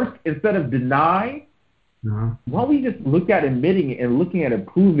 first, instead of deny, why don't we just look at admitting it and looking at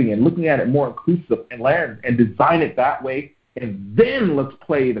improving and looking at it more inclusive and learn and design it that way, and then let's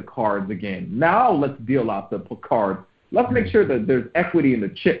play the cards again. Now let's deal out the cards. Let's make sure that there's equity in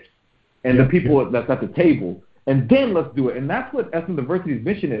the chips and the people that's at the table. And then let's do it. And that's what SM Diversity's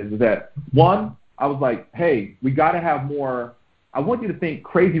mission is that, one, I was like, hey, we got to have more. I want you to think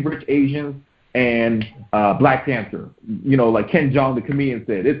Crazy Rich Asians and Black Panther. Like Ken Jeong, the comedian,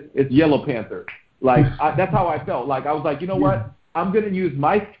 said, it's Yellow Panther. Like, that's how I felt. Like, I was like, you know what? I'm going to use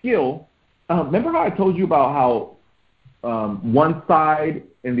my skill. Remember how I told you about how one side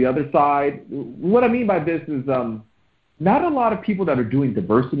and the other side? What I mean by this is not a lot of people that are doing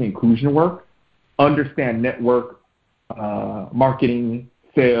diversity and inclusion work understand network, marketing,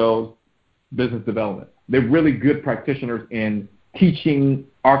 sales, business development. They're really good practitioners in teaching,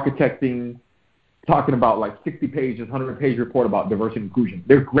 architecting, talking about like 60 pages, 100-page report about diversity and inclusion.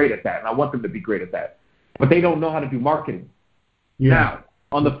 They're great at that, and I want them to be great at that. But they don't know how to do marketing. Now,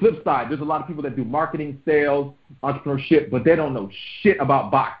 on the flip side, there's a lot of people that do marketing, sales, entrepreneurship, but they don't know shit about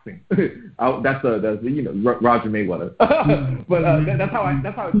boxing. That's Roger Mayweather. But that's how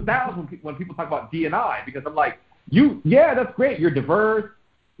it sounds when people talk about D&I, because I'm like, that's great. You're diverse,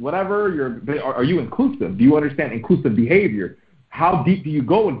 whatever. Are you inclusive? Do you understand inclusive behavior? How deep do you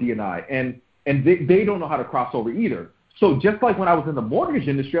go in D&I? And they don't know how to cross over either. So just like when I was in the mortgage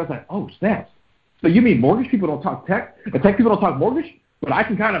industry, I was like, oh, snaps. So you mean mortgage people don't talk tech, and tech people don't talk mortgage? But I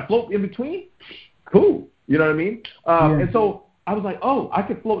can kind of float in between? Cool. You know what I mean? And so I was like, oh, I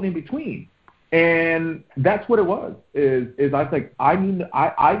could float in between. And that's what it was, is I was like, I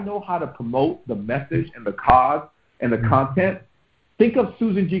know how to promote the message and the cause and the content. Think of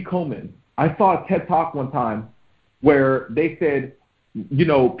Susan G. Komen. I saw a TED Talk one time where they said,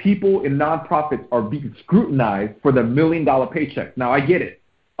 people in nonprofits are being scrutinized for the $1 million paycheck. Now, I get it.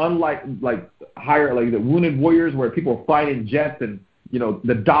 Unlike the Wounded Warriors, where people are flying in jets and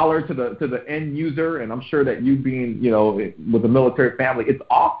the dollar to the end user, and I'm sure that you being, with a military family, it's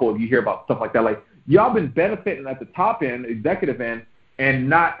awful if you hear about stuff like that. Like, y'all been benefiting at the top end, executive end, and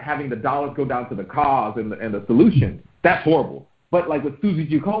not having the dollars go down to the cause and the solution. That's horrible. But like with Susie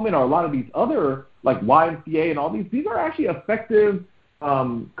G. Komen or a lot of these other, like YMCA and all these are actually effective,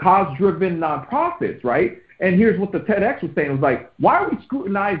 cause-driven nonprofits, right? And here's what the TEDx was saying. It was like, why are we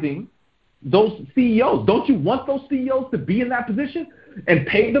scrutinizing those CEOs? Don't you want those CEOs to be in that position and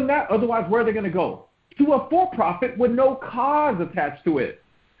pay them that? Otherwise, where are they going to go? To a for-profit with no cause attached to it.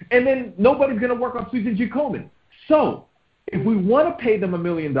 And then nobody's going to work on Susan G. Komen. So if we want to pay them $1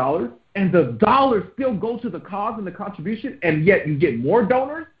 million and the dollars still go to the cause and the contribution, and yet you get more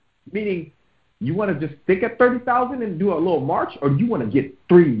donors, meaning you want to just stick at $30,000 and do a little march, or you want to get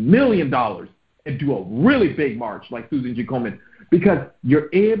 $3 million and do a really big march like Susan G. Komen? Because you're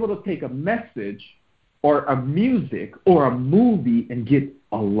able to take a message or a music or a movie and get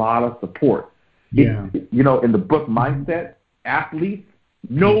a lot of support. In the book Mindset, athletes,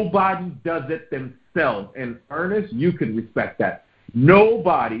 nobody does it themselves. And Ernest, you can respect that.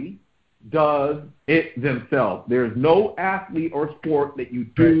 Nobody does it themselves. There's no athlete or sport that you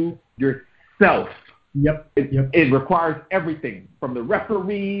do yourself. It requires everything, from the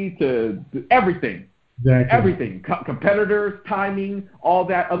referee to everything. Exactly. Everything. Competitors, timing, all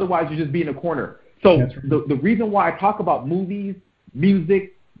that. Otherwise, you're just being a corner. So the reason why I talk about movies,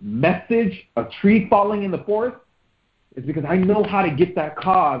 music, message, a tree falling in the forest, is because I know how to get that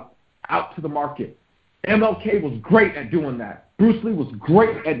cause out to the market. MLK was great at doing that. Bruce Lee was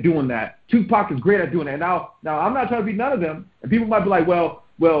great at doing that. Tupac is great at doing that. Now I'm not trying to be none of them. And people might be like, well,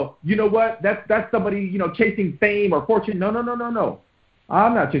 you know what? That's somebody, chasing fame or fortune. No.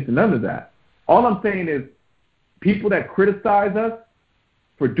 I'm not chasing none of that. All I'm saying is people that criticize us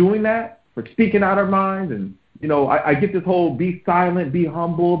for doing that, for speaking out our minds, and, I get this whole be silent, be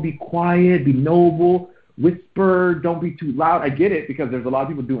humble, be quiet, be noble, whisper, don't be too loud. I get it because there's a lot of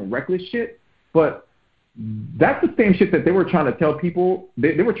people doing reckless shit, but that's the same shit that they were trying to tell people.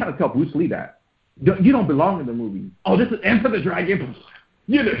 They were trying to tell Bruce Lee that. You don't belong in the movie. Oh, this is Enter the Dragon.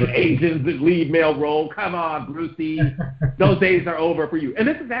 You're the Asians that lead male role. Come on, Brucey. Those days are over for you. And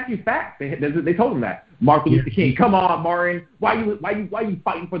this is actually fact. They told him that. Martin Luther King. Come on, Martin. Why you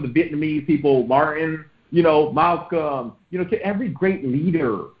fighting for the Vietnamese people, Martin? Malcolm. To every great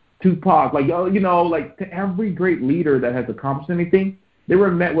leader, Tupac. To every great leader that has accomplished anything, they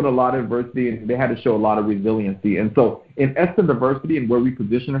were met with a lot of adversity, and they had to show a lot of resiliency. And so in SM Diversity and where we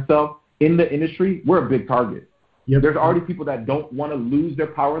position ourselves in the industry, we're a big target. Yep. There's already people that don't want to lose their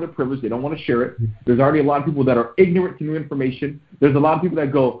power and their privilege. They don't want to share it. There's already a lot of people that are ignorant to new information. There's a lot of people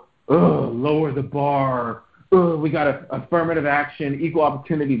that go, lower the bar. We got affirmative action, equal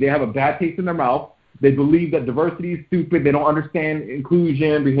opportunity. They have a bad taste in their mouth. They believe that diversity is stupid. They don't understand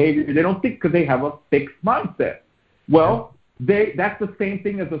inclusion, behavior. They don't think because they have a fixed mindset. Well, that's the same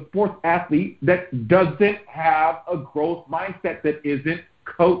thing as a sports athlete that doesn't have a growth mindset, that isn't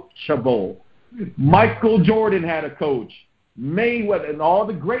coachable. Michael Jordan had a coach. Mayweather and all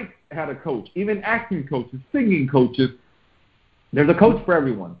the greats had a coach. Even acting coaches, singing coaches. There's a coach for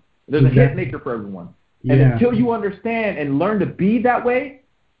everyone. There's a hit maker for everyone. And until you understand and learn to be that way,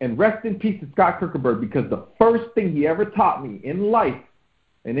 and rest in peace to Scott Kirkeberg, because the first thing he ever taught me in life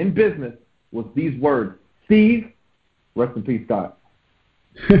and in business was these words. Steve, rest in peace, Scott.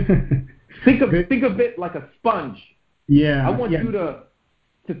 Think of it like a sponge. Yeah. I want you to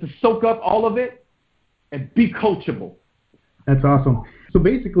soak up all of it and be coachable. That's awesome. So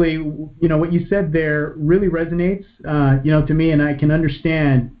basically, what you said there really resonates, to me, and I can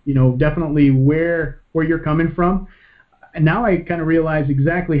understand, definitely where you're coming from. And now I kind of realize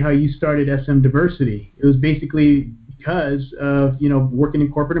exactly how you started SM Diversity. It was basically because of, working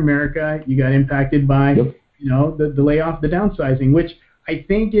in corporate America, you got impacted by, the layoff, the downsizing, which I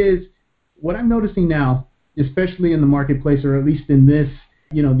think is what I'm noticing now, especially in the marketplace, or at least in this,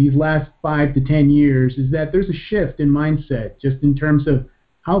 these last 5 to 10 years, is that there's a shift in mindset just in terms of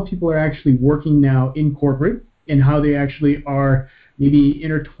how people are actually working now in corporate and how they actually are maybe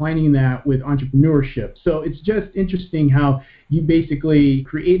intertwining that with entrepreneurship. So it's just interesting how you basically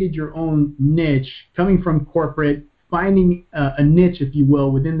created your own niche coming from corporate, finding a niche, if you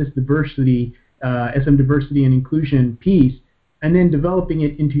will, within this diversity, SM diversity and inclusion piece, and then developing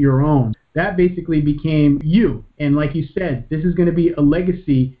it into your own. That basically became you. And like you said, this is going to be a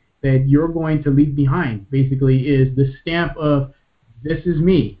legacy that you're going to leave behind, basically, is the stamp of this is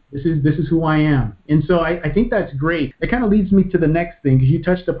me. This is who I am. And so I think that's great. That kind of leads me to the next thing, because you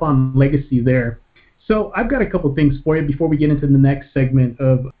touched upon legacy there. So I've got a couple things for you before we get into the next segment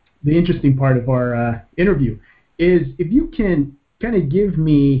of the interesting part of our interview, is if you can kind of give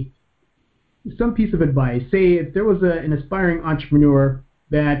me some piece of advice. Say if there was an aspiring entrepreneur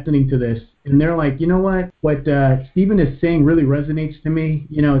that's listening to this, and they're like, you know what Stephen is saying really resonates to me.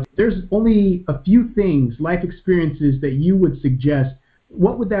 There's only a few things, life experiences that you would suggest.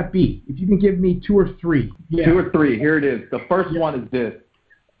 What would that be? If you can give me 2 or 3. Yeah. 2 or 3. Here it is. The first one is this.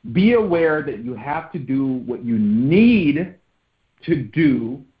 Be aware that you have to do what you need to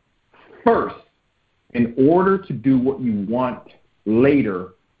do first in order to do what you want later,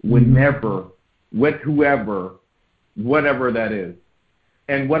 whenever, with whoever, whatever that is.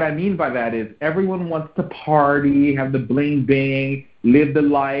 And what I mean by that is everyone wants to party, have the bling bang, live the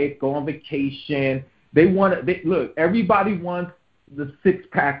life, go on vacation. Look, everybody wants the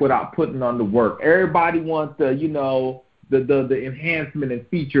 6-pack without putting on the work. Everybody wants the enhancement and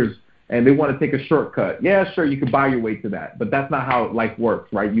features, and they want to take a shortcut. Yeah, sure, you can buy your way to that, but that's not how life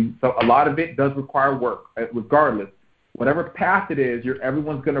works, right? So a lot of it does require work, regardless. Whatever path it is,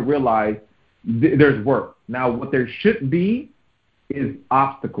 everyone's going to realize there's work. Now, what there should be is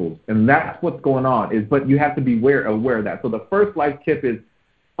obstacles, and that's what's going on. But you have to be aware of that. So the first life tip is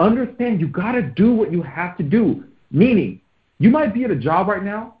understand you got to do what you have to do. Meaning, you might be at a job right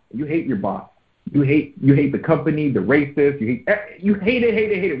now, you hate your boss, you hate the company, the racist, you hate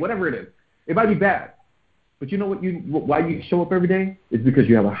it, whatever it is. It might be bad, but you know why you show up every day? It's because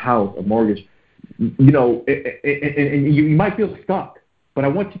you have a house, a mortgage, and you might feel stuck. But I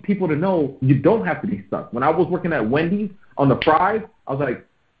want people to know you don't have to be stuck. When I was working at Wendy's on the fries, I was like,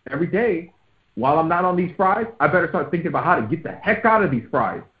 every day, while I'm not on these fries, I better start thinking about how to get the heck out of these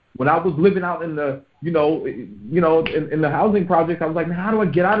fries. When I was living out in the, in the housing project, I was like, man, how do I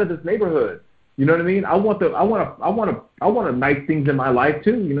get out of this neighborhood? You know what I mean? I want nice things in my life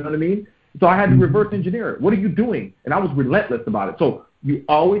too. You know what I mean? So I had to reverse engineer it. What are you doing? And I was relentless about it. So you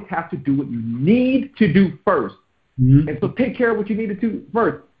always have to do what you need to do first. And so take care of what you need to do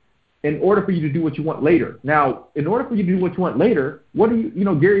first in order for you to do what you want later. Now, in order for you to do what you want later,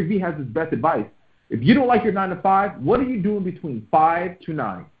 Gary Vee has his best advice. If you don't like your 9 to 5, what are you doing between 5 to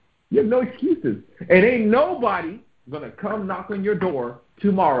 9? You have no excuses. And ain't nobody going to come knock on your door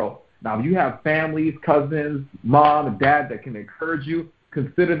tomorrow. Now, if you have families, cousins, mom and dad that can encourage you,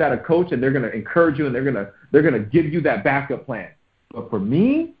 consider that a coach, and they're going to encourage you, and they're going to give you that backup plan. But for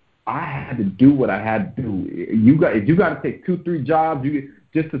me, I had to do what I had to do. If you got to take 2-3 jobs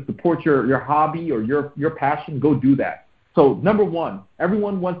just to support your hobby or your passion, go do that. So number one,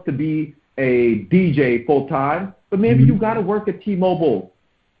 everyone wants to be a DJ full time, but maybe you got to work at T-Mobile.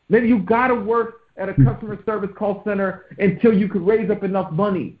 Maybe you got to work at a customer service call center until you could raise up enough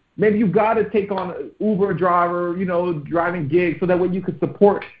money. Maybe you got to take on an Uber driver, driving gigs so that way you could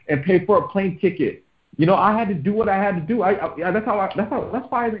support and pay for a plane ticket. I had to do what I had to do. That's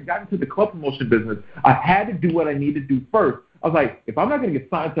why I got into the club promotion business. I had to do what I needed to do first. I was like, if I'm not going to get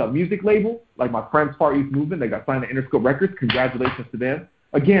signed to a music label, like my friends Far East Movement, they got signed to Interscope Records. Congratulations to them.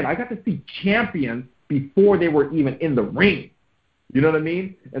 Again, I got to see champions before they were even in the ring. You know what I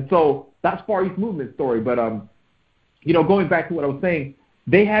mean? And so that's Far East Movement story. But, going back to what I was saying,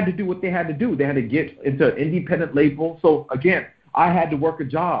 they had to do what they had to do. They had to get into an independent label. So, again, I had to work a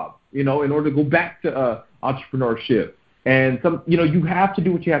job, in order to go back to entrepreneurship. And you have to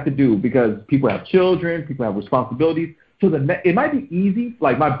do what you have to do because people have children, people have responsibilities. So it might be easy.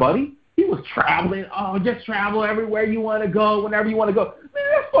 Like my buddy, he was traveling. Oh, just travel everywhere you want to go, whenever you want to go. Man,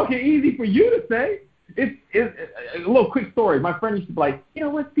 that's fucking easy for you to say. It's a little quick story. My friend used to be like, you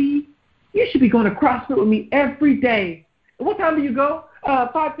know what, Steve? You should be going to CrossFit with me every day. What time do you go?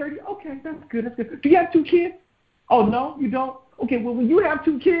 5:30. Okay, that's good. Do you have 2 kids? Oh, no, you don't? Okay, well, when you have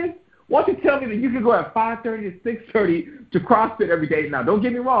 2 kids, why don't you tell me that you can go at 5:30 to 6:30 to CrossFit every day? Now, don't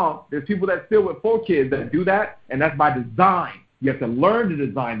get me wrong. There's people that still with 4 kids that do that, and that's by design. You have to learn to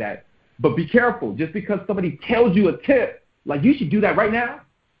design that. But be careful. Just because somebody tells you a tip, like you should do that right now,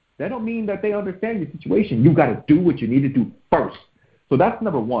 that don't mean that they understand your situation. You got to do what you need to do first. So that's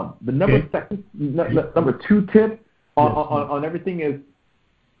number one. The number 2 tip on everything is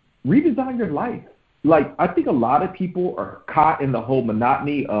redesign your life. Like, I think a lot of people are caught in the whole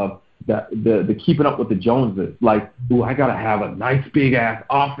monotony of the keeping up with the Joneses. Like, I got to have a nice big-ass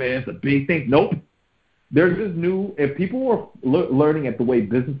office, a big thing. Nope. There's this new – if people are learning at the way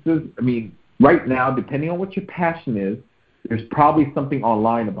businesses – I mean, right now, depending on what your passion is, there's probably something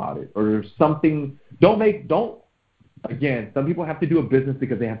online about it. Or there's something – again, some people have to do a business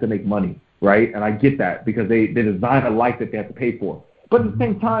because they have to make money, right? And I get that because they design a life that they have to pay for. But at the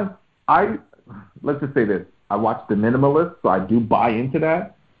same time, let's just say this. I watch The Minimalist, so I do buy into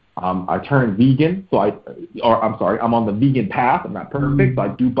that. I turned vegan, I'm on the vegan path. I'm not perfect, so I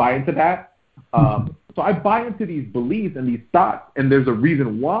do buy into that. So I buy into these beliefs and these thoughts, and there's a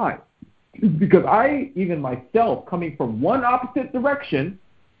reason why. It's because even myself, coming from one opposite direction,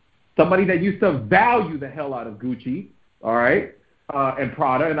 somebody that used to value the hell out of Gucci, all right, and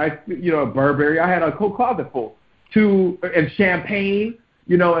Prada, and Burberry, I had a whole closet full, and champagne,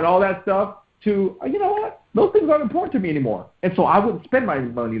 and all that stuff, you know what? Those things aren't important to me anymore. And so I wouldn't spend my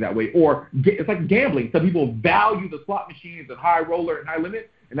money that way. Or it's like gambling. Some people value the slot machines and high roller and high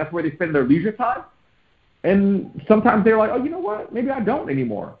limit, and that's where they spend their leisure time. And sometimes they're like, oh, you know what? Maybe I don't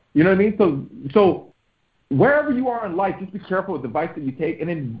anymore. You know what I mean? So wherever you are in life, just be careful with the advice that you take, and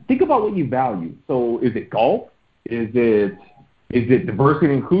then think about what you value. So is it golf? Is it diversity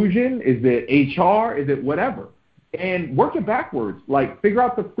and inclusion? Is it HR? Is it whatever? And work it backwards. Like, figure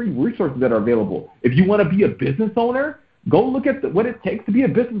out the free resources that are available. If you want to be a business owner, go look at what it takes to be a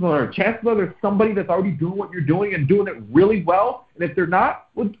business owner. Chances are there's somebody that's already doing what you're doing and doing it really well. And if they're not,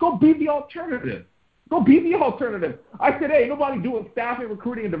 well, go be the alternative. Go be the alternative. I said, hey, nobody doing staffing,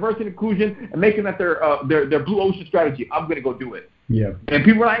 recruiting, and diversity and inclusion and making that their blue ocean strategy. I'm going to go do it. Yeah. And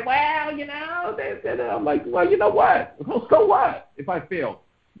people are like, well, I'm like, well, you know what? Well, so what if I fail?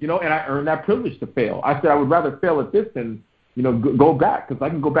 And I earned that privilege to fail. I said I would rather fail at this than, go back, because I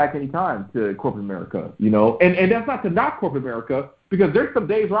can go back anytime to corporate America, And that's not to knock corporate America, because there's some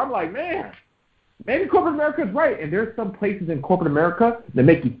days where I'm like, man, maybe corporate America is right. And there's some places in corporate America that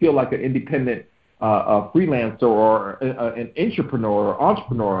make you feel like an independent freelancer or an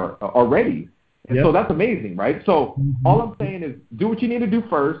entrepreneur already. And so that's amazing, right? So all I'm saying is do what you need to do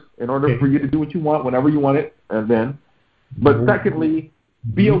first in order for you to do what you want whenever you want it, and then. But secondly,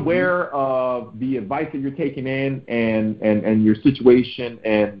 be aware of the advice that you're taking in and your situation,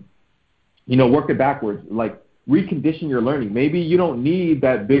 and work it backwards. Like, recondition your learning. Maybe you don't need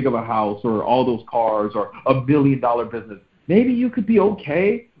that big of a house or all those cars or $1 million business. Maybe you could be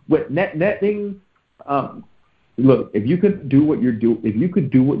okay with netting. Look, if you could do what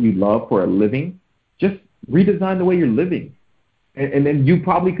you love for a living, just redesign the way you're living, and then you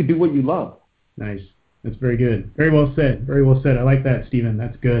probably could do what you love. Nice. That's very good. Very well said. Very well said. I like that, Stephen.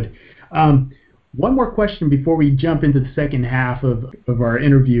 That's good. One more question before we jump into the second half of our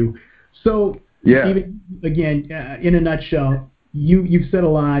interview. So, Stephen, again, in a nutshell, you've said a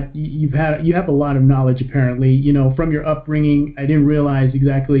lot. You have a lot of knowledge, apparently. From your upbringing, I didn't realize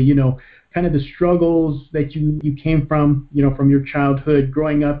exactly, kind of the struggles that you came from, from your childhood,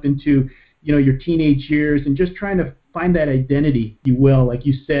 growing up into, your teenage years, and just trying to find that identity, if you will. Like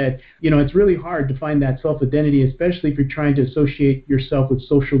you said, it's really hard to find that self-identity, especially if you're trying to associate yourself with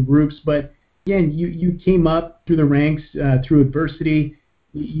social groups. But again, you came up through the ranks, through adversity.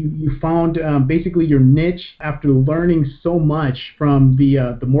 You found basically your niche after learning so much from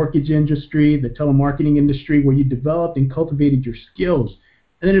the mortgage industry, the telemarketing industry, where you developed and cultivated your skills.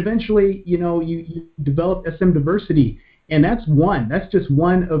 And then eventually, you developed SM Diversity. And that's just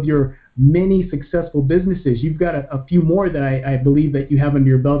one of your many successful businesses. You've got a few more that I believe that you have under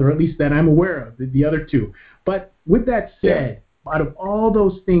your belt, or at least that I'm aware of, the other two. But with that said, out of all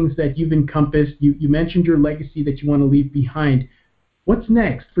those things that you've encompassed, you mentioned your legacy that you want to leave behind. What's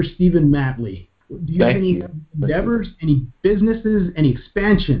next for Stephen Matley? Do you have any endeavors, any businesses, any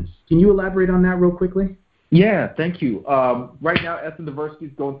expansions? Can you elaborate on that real quickly? Yeah, thank you. Right now, SM Diversity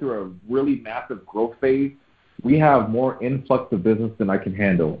is going through a really massive growth phase. We have more influx of business than I can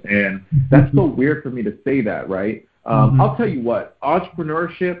handle. And that's so weird for me to say that, right? I'll tell you what,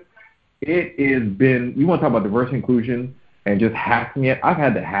 entrepreneurship, you want to talk about diversity inclusion and just hacking it. I've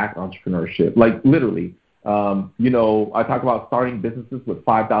had to hack entrepreneurship, like literally. I talk about starting businesses with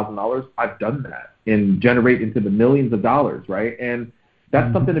 $5,000. I've done that and generate into the millions of dollars, right? And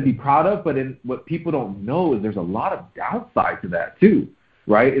that's something to be proud of. But what people don't know is there's a lot of downside to that too,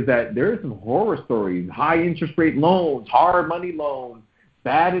 right? Is that there are some horror stories, high interest rate loans, hard money loans,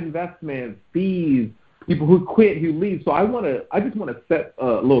 bad investments, fees, people who quit, who leave. So I just want to set a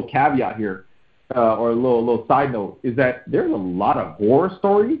little caveat here, or a little side note, is that there's a lot of horror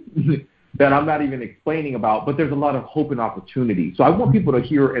stories that I'm not even explaining about, but there's a lot of hope and opportunity. So I want people to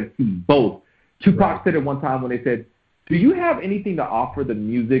hear and see both. Tupac said at one time when they said, do you have anything to offer the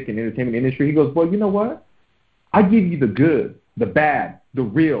music and entertainment industry? He goes, well, you know what? I give you the good, the bad, the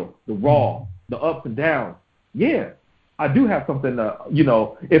real, the raw, the ups and downs. Yeah, I do have something to, he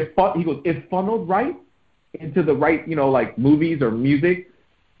goes, if funneled right into the right, like movies or music,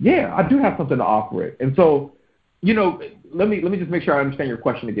 yeah, I do have something to offer it. And so, let me just make sure I understand your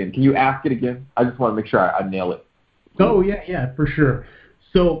question again. Can you ask it again? I just want to make sure I nail it. Oh, yeah, for sure.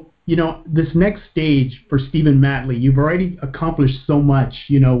 So, this next stage for Stephen Matley, you've already accomplished so much,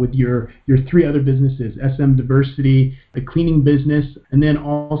 with your three other businesses, SM Diversity, the cleaning business, and then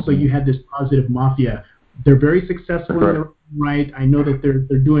also you had this Positive Mafia. They're very successful in their own right. I know that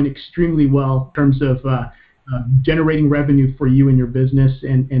they're doing extremely well in terms of generating revenue for you and your business,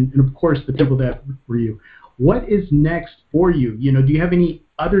 and of course the people that work for you. What is next for you? Do you have any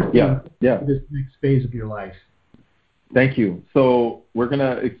other things for this next phase of your life? Thank you. So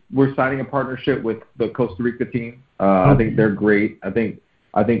we're signing a partnership with the Costa Rica team. I think they're great. I think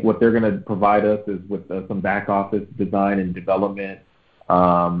what they're gonna provide us is with some back office design and development,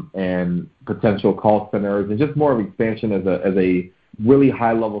 and potential call centers, and just more of expansion as a really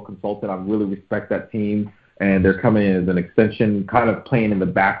high level consultant. I really respect that team, and they're coming in as an extension, kind of playing in the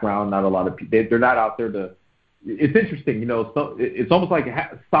background. Not a lot of people. They're not out there to. It's interesting, So it's almost like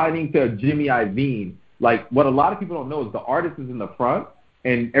signing to Jimmy Iovine. Like, what a lot of people don't know is the artist is in the front,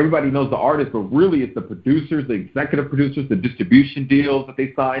 and everybody knows the artist, but really it's the producers, the executive producers, the distribution deals that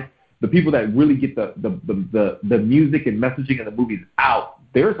they sign, the people that really get the music and messaging and the movies out.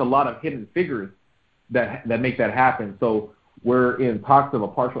 There's a lot of hidden figures that make that happen. So we're in talks of a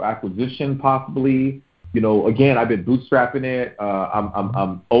partial acquisition, possibly. Again, I've been bootstrapping it.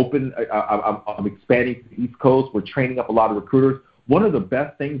 I'm open. I'm expanding to the East Coast. We're training up a lot of recruiters. One of the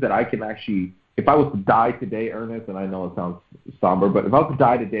best things that I can actually, if I was to die today, Ernest, and I know it sounds somber, but if I was to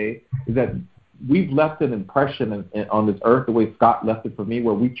die today, is that we've left an impression on this earth the way Scott left it for me,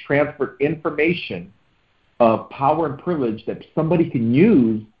 where we transferred information of power and privilege that somebody can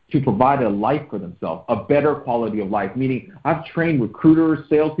use to provide a life for themselves, a better quality of life. Meaning, I've trained recruiters,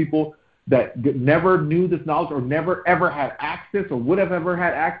 salespeople that never knew this knowledge or never ever had access or would have ever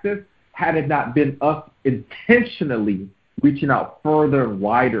had access had it not been us intentionally reaching out further and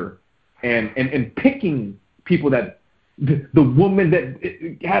wider and picking people that the woman that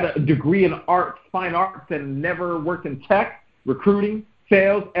had a degree in fine arts and never worked in tech, recruiting,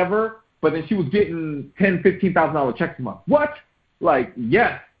 sales ever, but then she was getting $10,000-$15,000 checks a month. What? Like,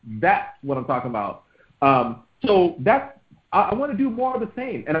 yes, that's what I'm talking about. So I want to do more of the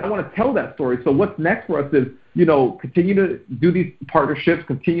same, and I want to tell that story. So what's next for us is, continue to do these partnerships,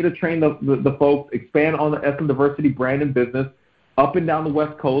 continue to train the folks, expand on the SM Diversity brand and business up and down the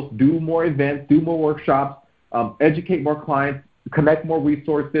West Coast, do more events, do more workshops, educate more clients, connect more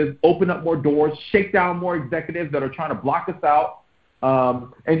resources, open up more doors, shake down more executives that are trying to block us out,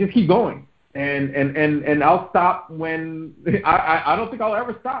 and just keep going. And I'll stop when I don't think I'll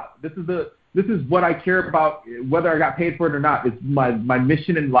ever stop. This is what I care about, whether I got paid for it or not. It's my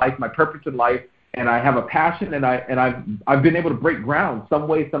mission in life, my purpose in life, and I have a passion, and I've been able to break ground some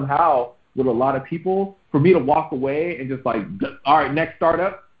way, somehow with a lot of people. For me to walk away and just like, all right, next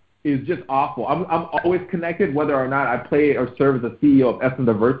startup is just awful. I'm always connected, whether or not I play or serve as a CEO of SM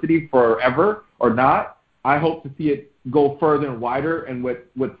Diversity forever or not. I hope to see it go further and wider and with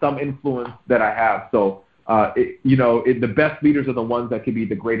some influence that I have. So, the best leaders are the ones that can be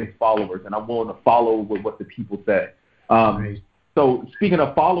the greatest followers, and I'm willing to follow with what the people say. So speaking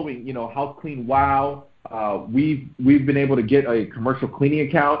of following, House Clean Wow, we've been able to get a commercial cleaning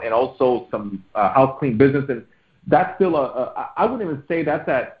account and also some house clean business, and that's still I wouldn't even say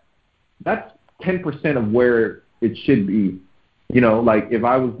that's 10% of where it should be. Like if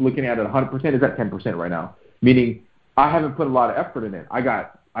I was looking at it 100%, it's at 10% right now, meaning I haven't put a lot of effort in it. I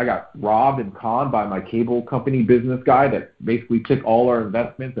got robbed and conned by my cable company business guy that basically took all our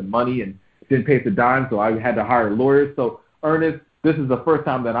investments and money and didn't pay us a dime, so I had to hire lawyers. So, Ernest, this is the first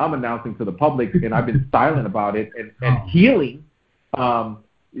time that I'm announcing to the public, and I've been silent about it and healing. But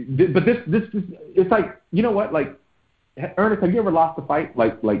this it's like, you know what? Like, Ernest, have you ever lost a fight?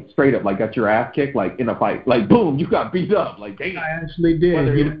 Like straight up, like got your ass kicked, like in a fight, like boom, you got beat up, like damn. I actually did.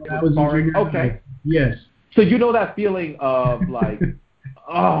 I was in okay. Yes. So that feeling of like,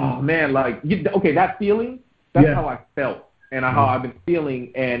 oh man, like that feeling. That's how I felt and how I've been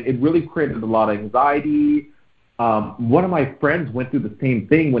feeling, and it really created a lot of anxiety. One of my friends went through the same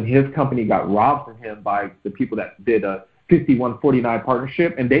thing when his company got robbed from him by the people that did a 5149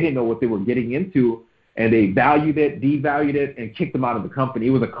 partnership, and they didn't know what they were getting into, and they valued it, devalued it, and kicked them out of the company.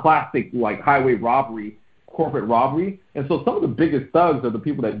 It was a classic like highway robbery, corporate robbery, and so some of the biggest thugs are the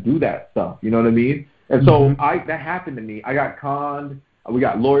people that do that stuff. You know what I mean? And so that happened to me. I got conned. We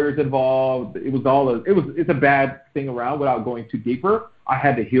got lawyers involved. It's a bad thing around without going too deeper. I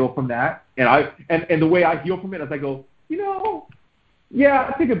had to heal from that. And the way I heal from it is I go,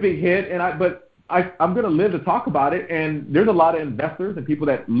 I took a big hit, but I'm going to live to talk about it. And there's a lot of investors and people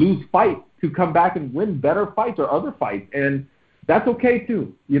that lose fights to come back and win better fights or other fights. And that's okay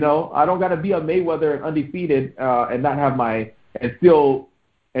too. I don't got to be a Mayweather and undefeated and not have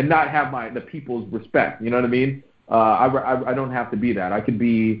the people's respect. You know what I mean? I don't have to be that. I could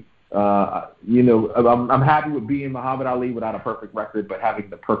be, I'm happy with being Muhammad Ali without a perfect record, but having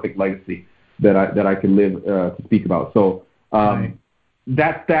the perfect legacy that I can live to speak about. So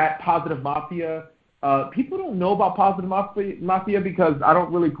that's that. Positive Mafia. People don't know about Positive Mafia because I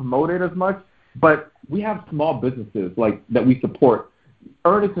don't really promote it as much, but we have small businesses like that we support.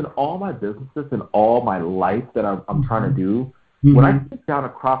 Ernest, in all my businesses and all my life that I'm trying to do, when I sit down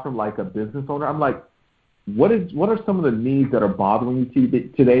across from like a business owner, I'm like, what are some of the needs that are bothering you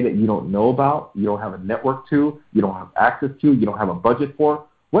today that you don't know about, you don't have a network to, you don't have access to, you don't have a budget for?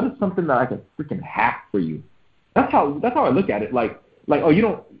 What is something that I can freaking hack for you? That's how I look at it. Like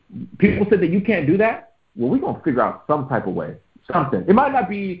people said that you can't do that. Well, we're gonna figure out some type of way, something. It might not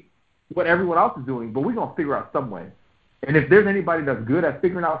be what everyone else is doing, but we're gonna figure out some way. And if there's anybody that's good at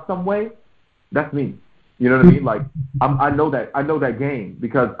figuring out some way, that's me. You know what I mean? Like I know that game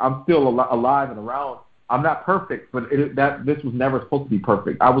because I'm still alive and around. I'm not perfect, but this was never supposed to be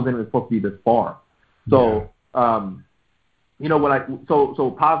perfect. I wasn't even supposed to be this far. So, so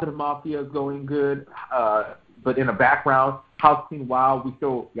Positive Mafia is going good, but in the background, House Clean Wow, we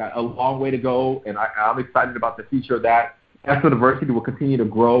still got a long way to go, and I'm excited about the future of that. SM Diversity will continue to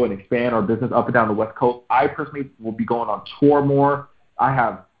grow and expand our business up and down the West Coast. I personally will be going on tour more. I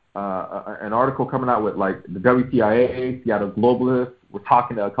have an article coming out with like the WTIA, Seattle Globalist. We're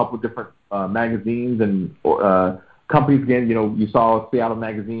talking to a couple of different magazines and companies again. You saw Seattle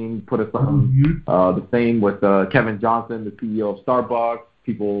Magazine put us on the same with Kevin Johnson, the CEO of Starbucks,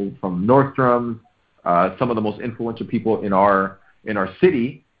 people from Nordstrom's, some of the most influential people in our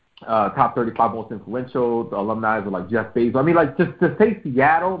city. top 35 most influential. The alumni are like Jeff Bezos. I mean, like just to say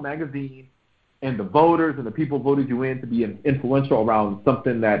Seattle Magazine and the voters and the people voted you in to be influential around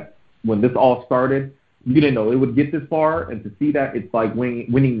something that when this all started, you didn't know it would get this far. And to see that, it's like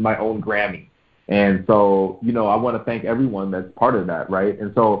winning my own Grammy. And so, I want to thank everyone that's part of that, right?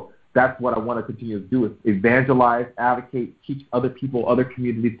 And so that's what I want to continue to do is evangelize, advocate, teach other people, other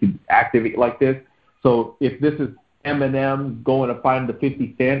communities to activate like this. So if this is Eminem going to find the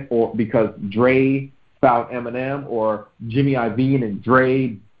 50 Cent or because Dre found Eminem or Jimmy Iovine and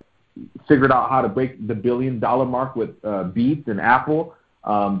Dre figured out how to break the $1 billion mark with Beats and Apple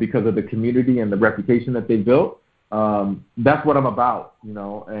because of the community and the reputation that they built. That's what I'm about,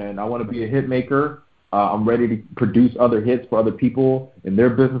 and I want to be a hit maker. I'm ready to produce other hits for other people in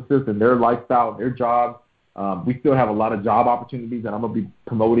their businesses and their lifestyle, their jobs. We still have a lot of job opportunities that I'm going to be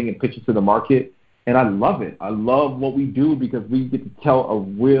promoting and pitching to the market. And I love it. I love what we do because we get to tell a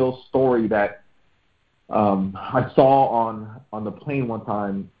real story that I saw on the plane one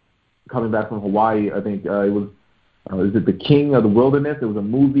time coming back from Hawaii. I think it was is it The King of the Wilderness? It was a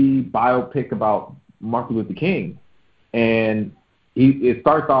movie biopic about Martin Luther King. And it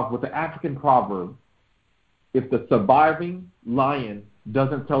starts off with the African proverb, if the surviving lion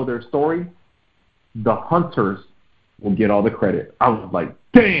doesn't tell their story, the hunters will get all the credit. I was like,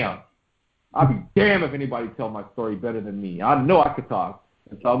 damn. I'd be damned if anybody tell my story better than me. I know I could talk.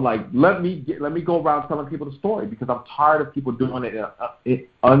 And so I'm like, let me go around telling people the story because I'm tired of people doing it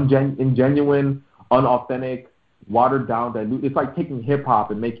ingenuine, unauthentic, watered down. It's like taking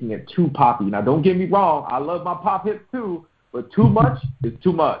hip-hop and making it too poppy. Now, don't get me wrong. I love my pop hits too, but too much is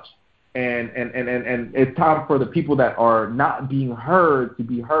too much. And it's time for the people that are not being heard to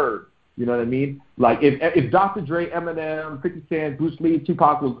be heard. You know what I mean? Like if Dr. Dre, Eminem, 50 Cent, Bruce Lee,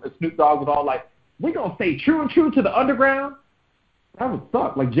 Tupac, Snoop Dogg was all like, we're going to stay true and true to the underground, that would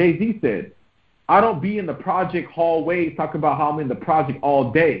suck. Like Jay-Z said, I don't be in the project hallway talking about how I'm in the project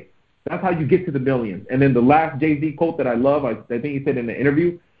all day. That's how you get to the millions. And then the last Jay-Z quote that I love, I think he said in the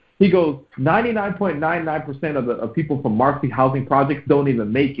interview, he goes, 99.99% of people from Marcy housing projects don't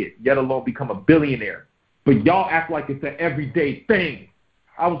even make it, yet alone become a billionaire. But y'all act like it's an everyday thing.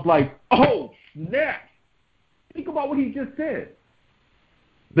 I was like, oh, snap. Think about what he just said.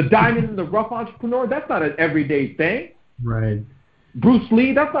 The diamond in the rough entrepreneur, that's not an everyday thing. Right. Bruce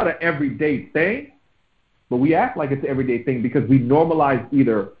Lee, that's not an everyday thing. But we act like it's an everyday thing because we normalize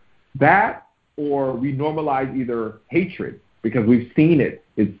either that or we normalize either hatred because we've seen it.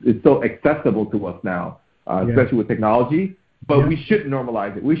 It's so accessible to us now, especially with technology. But we shouldn't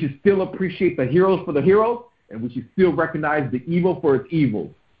normalize it. We should still appreciate the heroes for the heroes, and we should still recognize the evil for its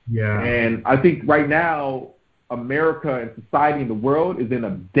evil. Yeah. And I think right now, America and society and the world is in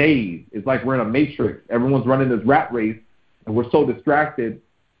a daze. It's like we're in a matrix. Everyone's running this rat race, and we're so distracted,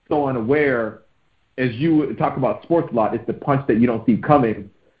 so unaware. As you talk about sports a lot, it's the punch that you don't see coming.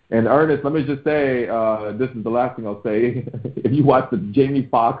 And Ernest, let me just say, this is the last thing I'll say. If you watch the Jamie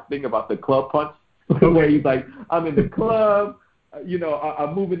Foxx thing about the club punch, where he's like, I'm in the club,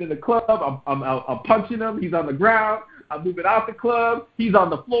 I'm moving in the club, I'm punching him, he's on the ground, I'm moving out the club, he's on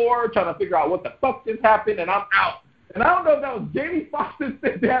the floor trying to figure out what the fuck just happened, and I'm out. And I don't know if that was Jamie Foxx that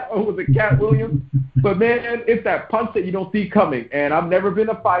said that or was it Cat Williams, but man, it's that punch that you don't see coming. And I've never been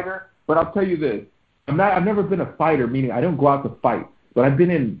a fighter, but I'll tell you this. I've never been a fighter, meaning I don't go out to fight. But I've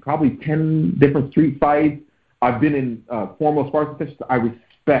been in probably 10 different street fights. I've been in formal sparring sessions. I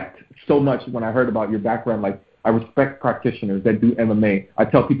respect so much when I heard about your background. Like, I respect practitioners that do MMA. I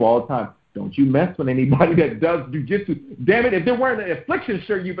tell people all the time, don't you mess with anybody that does jiu-jitsu. Damn it, if they're wearing an Affliction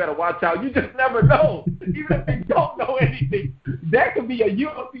shirt, you better watch out. You just never know. Even if they don't know anything, that could be a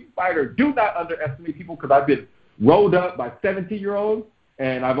UFC fighter. Do not underestimate people because I've been rolled up by 17-year-olds.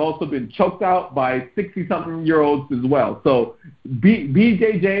 And I've also been choked out by 60-something-year-olds as well. So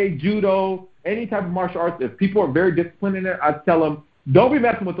BJJ, judo, any type of martial arts, if people are very disciplined in it, I tell them, don't be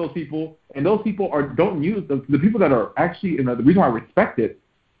messing with those people. And those people don't use the people that are actually, the reason why I respect it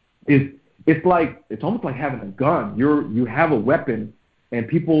is it's almost like having a gun. You have a weapon, and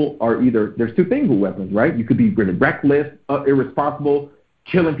people are there's two things with weapons, right? You could be really reckless, irresponsible,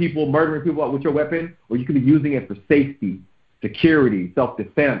 killing people, murdering people with your weapon, or you could be using it for safety, security,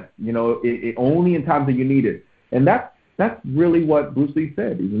 self-defense, it only in times that you need it. And that's really what Bruce Lee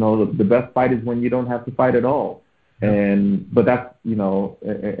said. The best fight is when you don't have to fight at all. But that's, and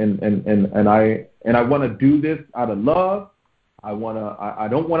I want to do this out of love. I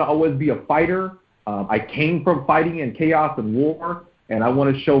don't want to always be a fighter. I came from fighting and chaos and war, and I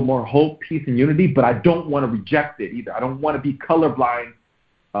want to show more hope, peace, and unity, but I don't want to reject it either. I don't want to be colorblind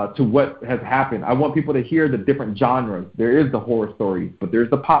to what has happened. I want people to hear the different genres. There is the horror stories, but there's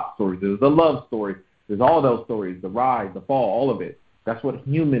the pop stories. There's the love story. There's all those stories, the rise, the fall, all of it. That's what makes us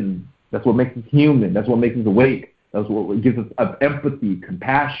human. That's what makes us awake. That's what gives us empathy,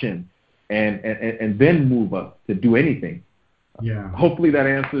 compassion, and then move us to do anything. Yeah. Hopefully that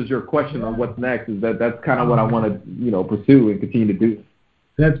answers your question on what's next. That's kind of what I want to pursue and continue to do.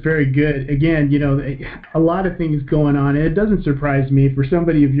 That's very good. Again, a lot of things going on, and it doesn't surprise me for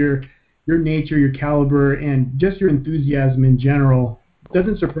somebody of your nature, your caliber, and just your enthusiasm in general. It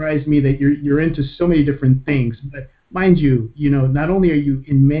doesn't surprise me that you're into so many different things. But mind you, not only are you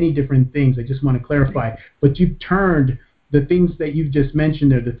in many different things, I just want to clarify, but you've turned the things that you've just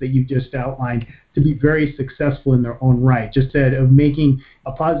mentioned there, that you've just outlined, to be very successful in their own right. Just said of making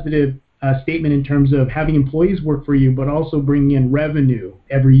a positive statement in terms of having employees work for you, but also bringing in revenue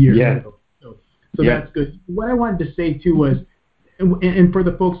every year. Yes. So That's good. What I wanted to say too was, and for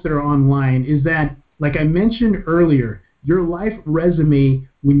the folks that are online, is that, like I mentioned earlier, your life resume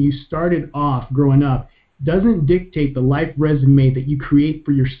when you started off growing up doesn't dictate the life resume that you create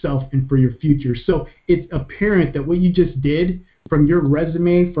for yourself and for your future. So it's apparent that what you just did from your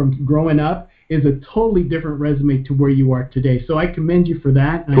resume from growing up is a totally different resume to where you are today. So I commend you for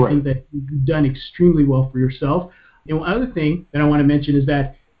that, and I think that you've done extremely well for yourself. And one other thing that I want to mention is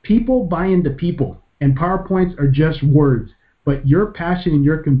that people buy into people, and PowerPoints are just words, but your passion and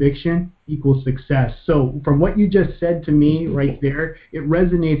your conviction equals success. So from what you just said to me right there, it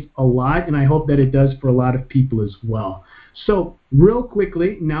resonates a lot, and I hope that it does for a lot of people as well. So real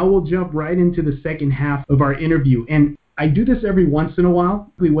quickly, now we'll jump right into the second half of our interview. And I do this every once in a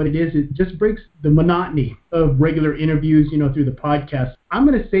while. What it is, it just breaks the monotony of regular interviews, through the podcast. I'm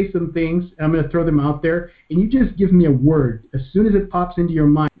going to say some things, and I'm going to throw them out there, and you just give me a word as soon as it pops into your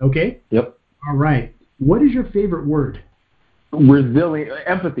mind, okay? Yep. All right. What is your favorite word? Resilient,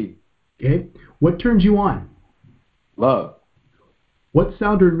 empathy. Okay. What turns you on? Love. What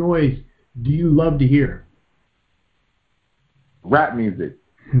sound or noise do you love to hear? Rap music.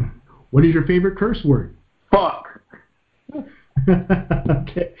 What is your favorite curse word? Fuck.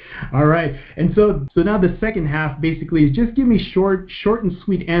 Okay. All right. And so now the second half basically is just give me short and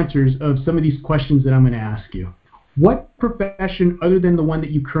sweet answers of some of these questions that I'm going to ask you. What profession other than the one that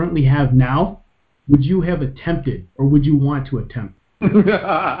you currently have now would you have attempted or would you want to attempt?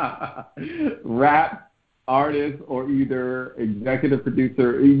 Rap artist or either executive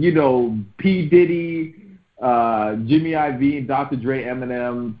producer, P. Diddy, Jimmy Iovine, Dr. Dre,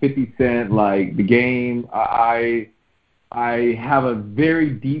 Eminem, 50 Cent, like The Game. I have a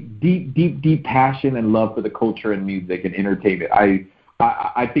very deep passion and love for the culture and music and entertainment.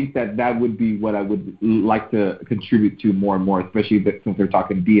 I think that would be what I would like to contribute to more and more, especially since they're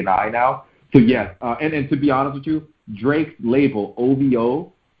talking D&I now. So yes, and to be honest with you, Drake's label,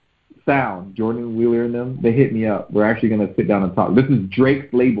 OVO Sound, Jordan Wheeler and them, they hit me up. We're actually going to sit down and talk. This is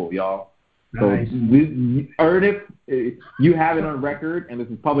Drake's label, y'all. Nice. So Ernest, you have it on record, and this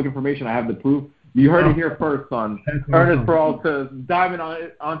is public information. I have the proof. You heard it here first on Ernest Peralta's Diamond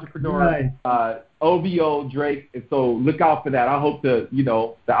Entrepreneur, right. OVO Drake. And so look out for that. I hope to,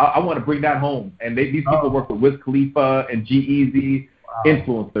 I want to bring that home. And these people work with Wiz Khalifa and G-Eazy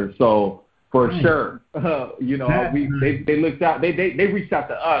influencers. So for sure, they looked out. They reached out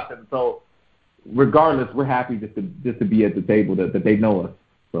to us, and so regardless, we're happy just to be at the table that they know us.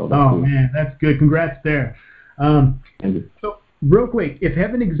 So that's cool. Man, that's good. Congrats there. So real quick, if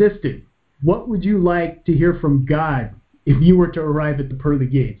heaven existed, what would you like to hear from God if you were to arrive at the pearly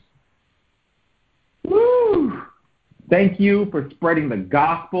gates? Woo! Thank you for spreading the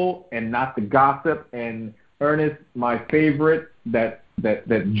gospel and not the gossip. And Ernest, my favorite that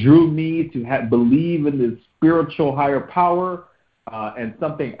drew me to believe in this spiritual higher power and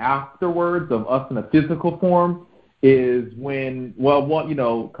something afterwards of us in a physical form is when,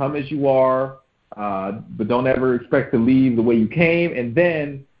 come as you are, but don't ever expect to leave the way you came. And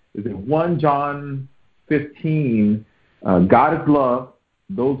then is it 1 John 15, God is love.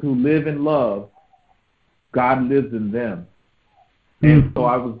 Those who live in love, God lives in them. And so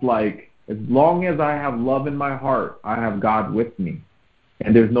I was like, as long as I have love in my heart, I have God with me.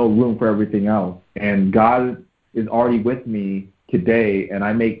 And there's no room for everything else. And God is already with me today, and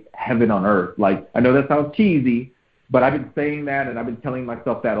I make heaven on earth. Like, I know that sounds cheesy, but I've been saying that, and I've been telling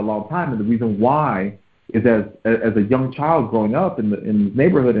myself that a long time. And the reason why is as a young child growing up in this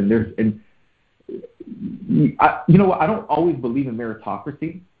neighborhood, I don't always believe in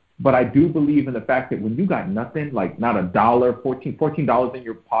meritocracy, but I do believe in the fact that when you got nothing, like not $1, $14 in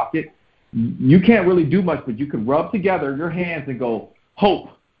your pocket, you can't really do much, but you can rub together your hands and go, hope,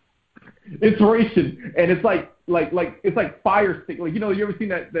 inspiration. And it's like it's like fire stick. Like, you ever seen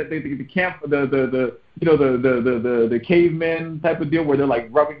that the camp the cavemen type of deal where they're like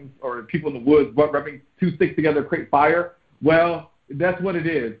rubbing, or people in the woods rubbing two sticks together to create fire? Well, that's what it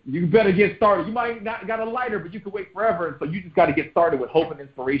is. You better get started. You might not got a lighter, but you can wait forever. And so you just got to get started with hope and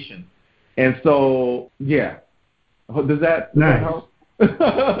inspiration. And so, yeah. Does that help?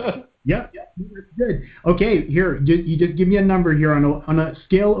 Yep, that's good. Okay, here, you just give me a number here on a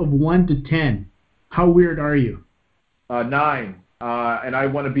scale of 1 to 10. How weird are you? 9. And I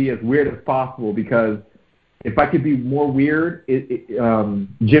want to be as weird as possible, because if I could be more weird,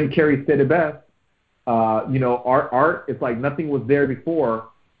 Jim Carrey said it best. Art, it's like nothing was there before,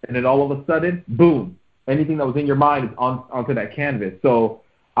 and then all of a sudden, boom, anything that was in your mind is onto that canvas. So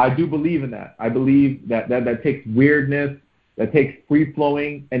I do believe in that. I believe that takes weirdness, that takes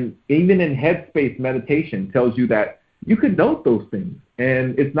free-flowing, and even in Headspace meditation tells you that you can note those things.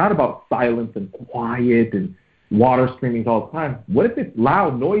 And it's not about silence and quiet and water screaming all the time. What if it's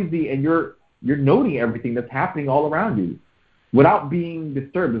loud, noisy, and you're noting everything that's happening all around you without being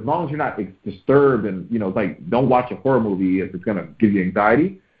disturbed? As long as you're not disturbed, and it's like, don't watch a horror movie if it's going to give you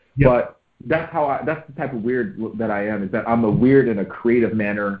anxiety. Yep. But that's the type of weird that I am, is that I'm a weird in a creative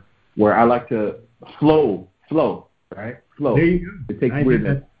manner where I like to flow, right? Flow. There you go. It takes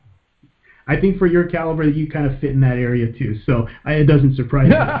weirdness. I think for your caliber, you kind of fit in that area too. So it doesn't surprise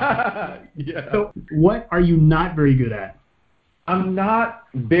me. Yeah. So what are you not very good at? I'm not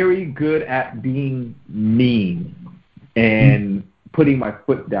very good at being mean and putting my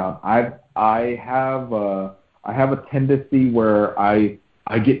foot down. I have a tendency where I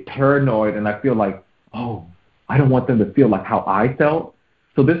get paranoid, and I feel like, oh, I don't want them to feel like how I felt.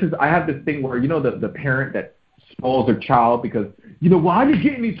 So I have this thing where, the parent that spoils their child because, well, I didn't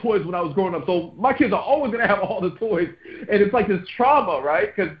get any toys when I was growing up, so my kids are always going to have all the toys. And it's like this trauma,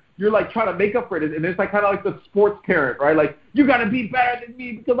 right? Because you're like trying to make up for it. And it's like kind of like the sports parent, right? Like, you got to be better than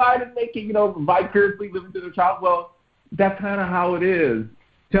me because I didn't make it, vicariously living through their child. Well, that's kind of how it is.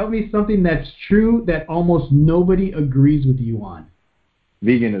 Tell me something that's true that almost nobody agrees with you on.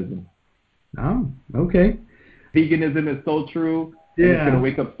 Veganism. Oh, okay. Veganism is so true. Yeah. And it's going to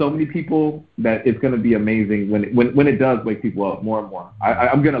wake up so many people that it's going to be amazing when it does wake people up more and more.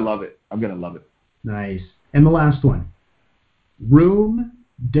 I'm going to love it. I'm going to love it. Nice. And the last one. Room,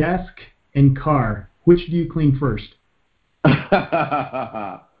 desk, and car. Which do you clean first?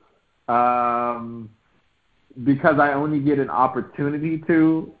 Because I only get an opportunity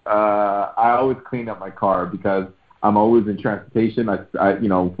to, I always clean up my car, because I'm always in transportation. I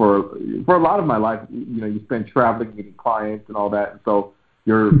for a lot of my life, you spend traveling, meeting clients and all that. And so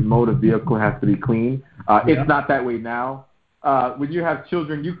your motor vehicle has to be clean. It's not that way now. When you have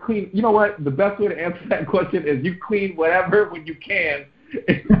children, you clean. You know what? The best way to answer that question is you clean whatever when you can.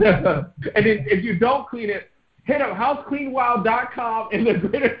 And then if you don't clean it, hit up housecleanwild.com in the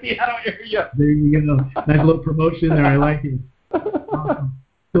greater Seattle area. There you go. Nice little promotion there. I like it. Awesome.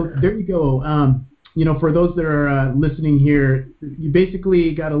 So there you go. For those that are listening here, you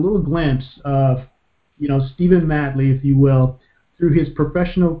basically got a little glimpse of, Stephen Matley, if you will, through his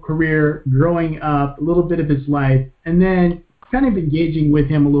professional career, growing up, a little bit of his life, and then kind of engaging with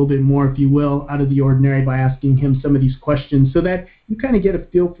him a little bit more, if you will, out of the ordinary by asking him some of these questions so that you kind of get a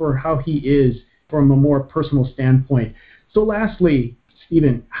feel for how he is from a more personal standpoint. So lastly,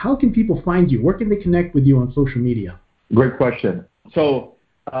 Stephen, how can people find you? Where can they connect with you on social media? Great question. So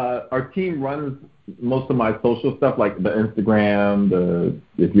our team runs most of my social stuff, like the Instagram,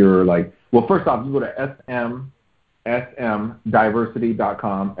 if you're like, well, first off, you go to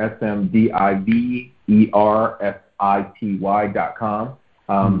smdiversity.com,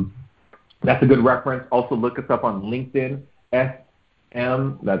 smdiversity.com. That's a good reference. Also look us up on LinkedIn, that's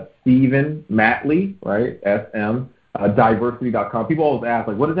Stephen Matley, right? diversity.com. People always ask,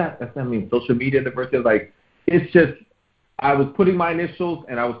 like, what does that SM mean? Social media diversity? Like, it's just, I was putting my initials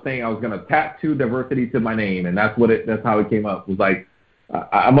and I was saying I was going to tattoo diversity to my name, and that's how it came up. It was like,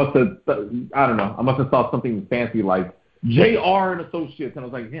 I must have thought something fancy like JR and Associates, and I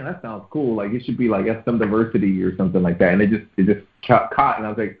was like, man, that sounds cool. Like, it should be like SM Diversity or something like that. And it just caught, and I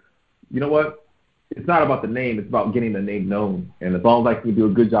was like, you know what? It's not about the name. It's about getting the name known. And as long as I can do a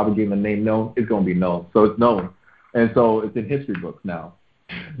good job of getting the name known, it's going to be known. So it's known. And so it's in history books now.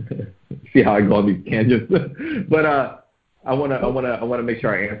 See how I go on these tangents? But I want to make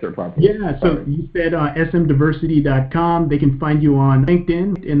sure I answer it properly. Yeah, so you said smdiversity.com. They can find you on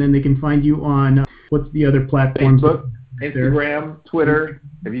LinkedIn, and then they can find you on, what's the other platforms? Facebook, Instagram, Twitter.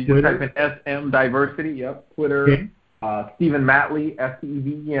 If you just type in SM Diversity, Twitter. Okay. Stephen Matley,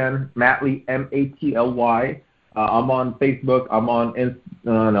 Steven, Matley, Matly. I'm on Facebook. I'm on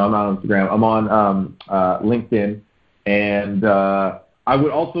no, I'm not on Instagram. I'm on LinkedIn, and I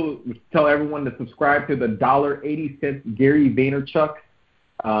would also tell everyone to subscribe to the $1.80 Gary Vaynerchuk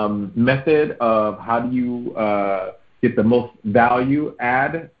method of how do you get the most value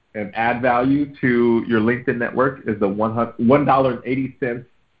add value to your LinkedIn network is the $1.80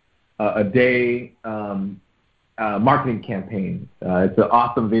 a day marketing campaign. It's an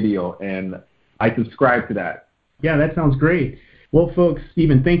awesome video, and I subscribe to that. Yeah, that sounds great. Well, folks,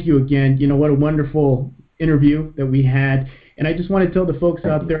 Stephen, thank you again. You know, what a wonderful interview that we had. And I just want to tell the folks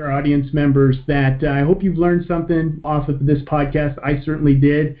out there, our audience members, that I hope you've learned something off of this podcast. I certainly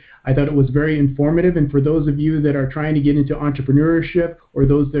did. I thought it was very informative. And for those of you that are trying to get into entrepreneurship, or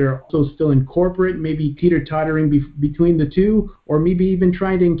those that are also still in corporate, maybe teeter-tottering between the two, or maybe even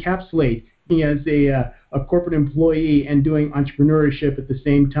trying to encapsulate as a corporate employee and doing entrepreneurship at the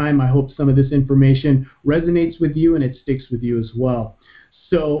same time, I hope some of this information resonates with you and it sticks with you as well.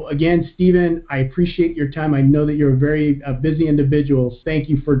 So again, Stephen, I appreciate your time. I know that you're a very busy individual. Thank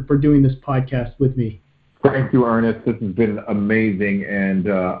you for doing this podcast with me. Thank you, Ernest. This has been amazing, and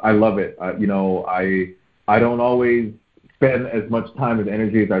I love it. You know, I don't always spend as much time and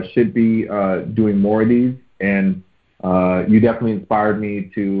energy as I should be doing more of these, and you definitely inspired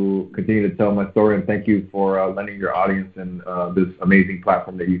me to continue to tell my story, and thank you for lending your audience and this amazing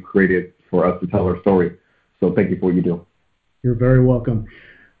platform that you created for us to tell our story. So thank you for what you do. You're very welcome.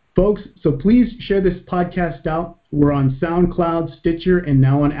 Folks, so please share this podcast out. We're on SoundCloud, Stitcher, and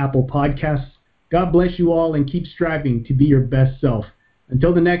now on Apple Podcasts. God bless you all and keep striving to be your best self.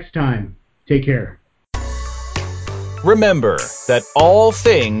 Until the next time, take care. Remember that all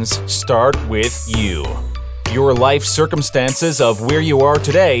things start with you. Your life circumstances of where you are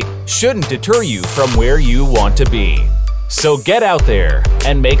today shouldn't deter you from where you want to be. So get out there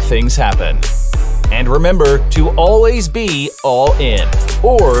and make things happen. And remember to always be all in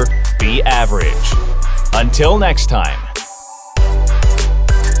or be average. Until next time.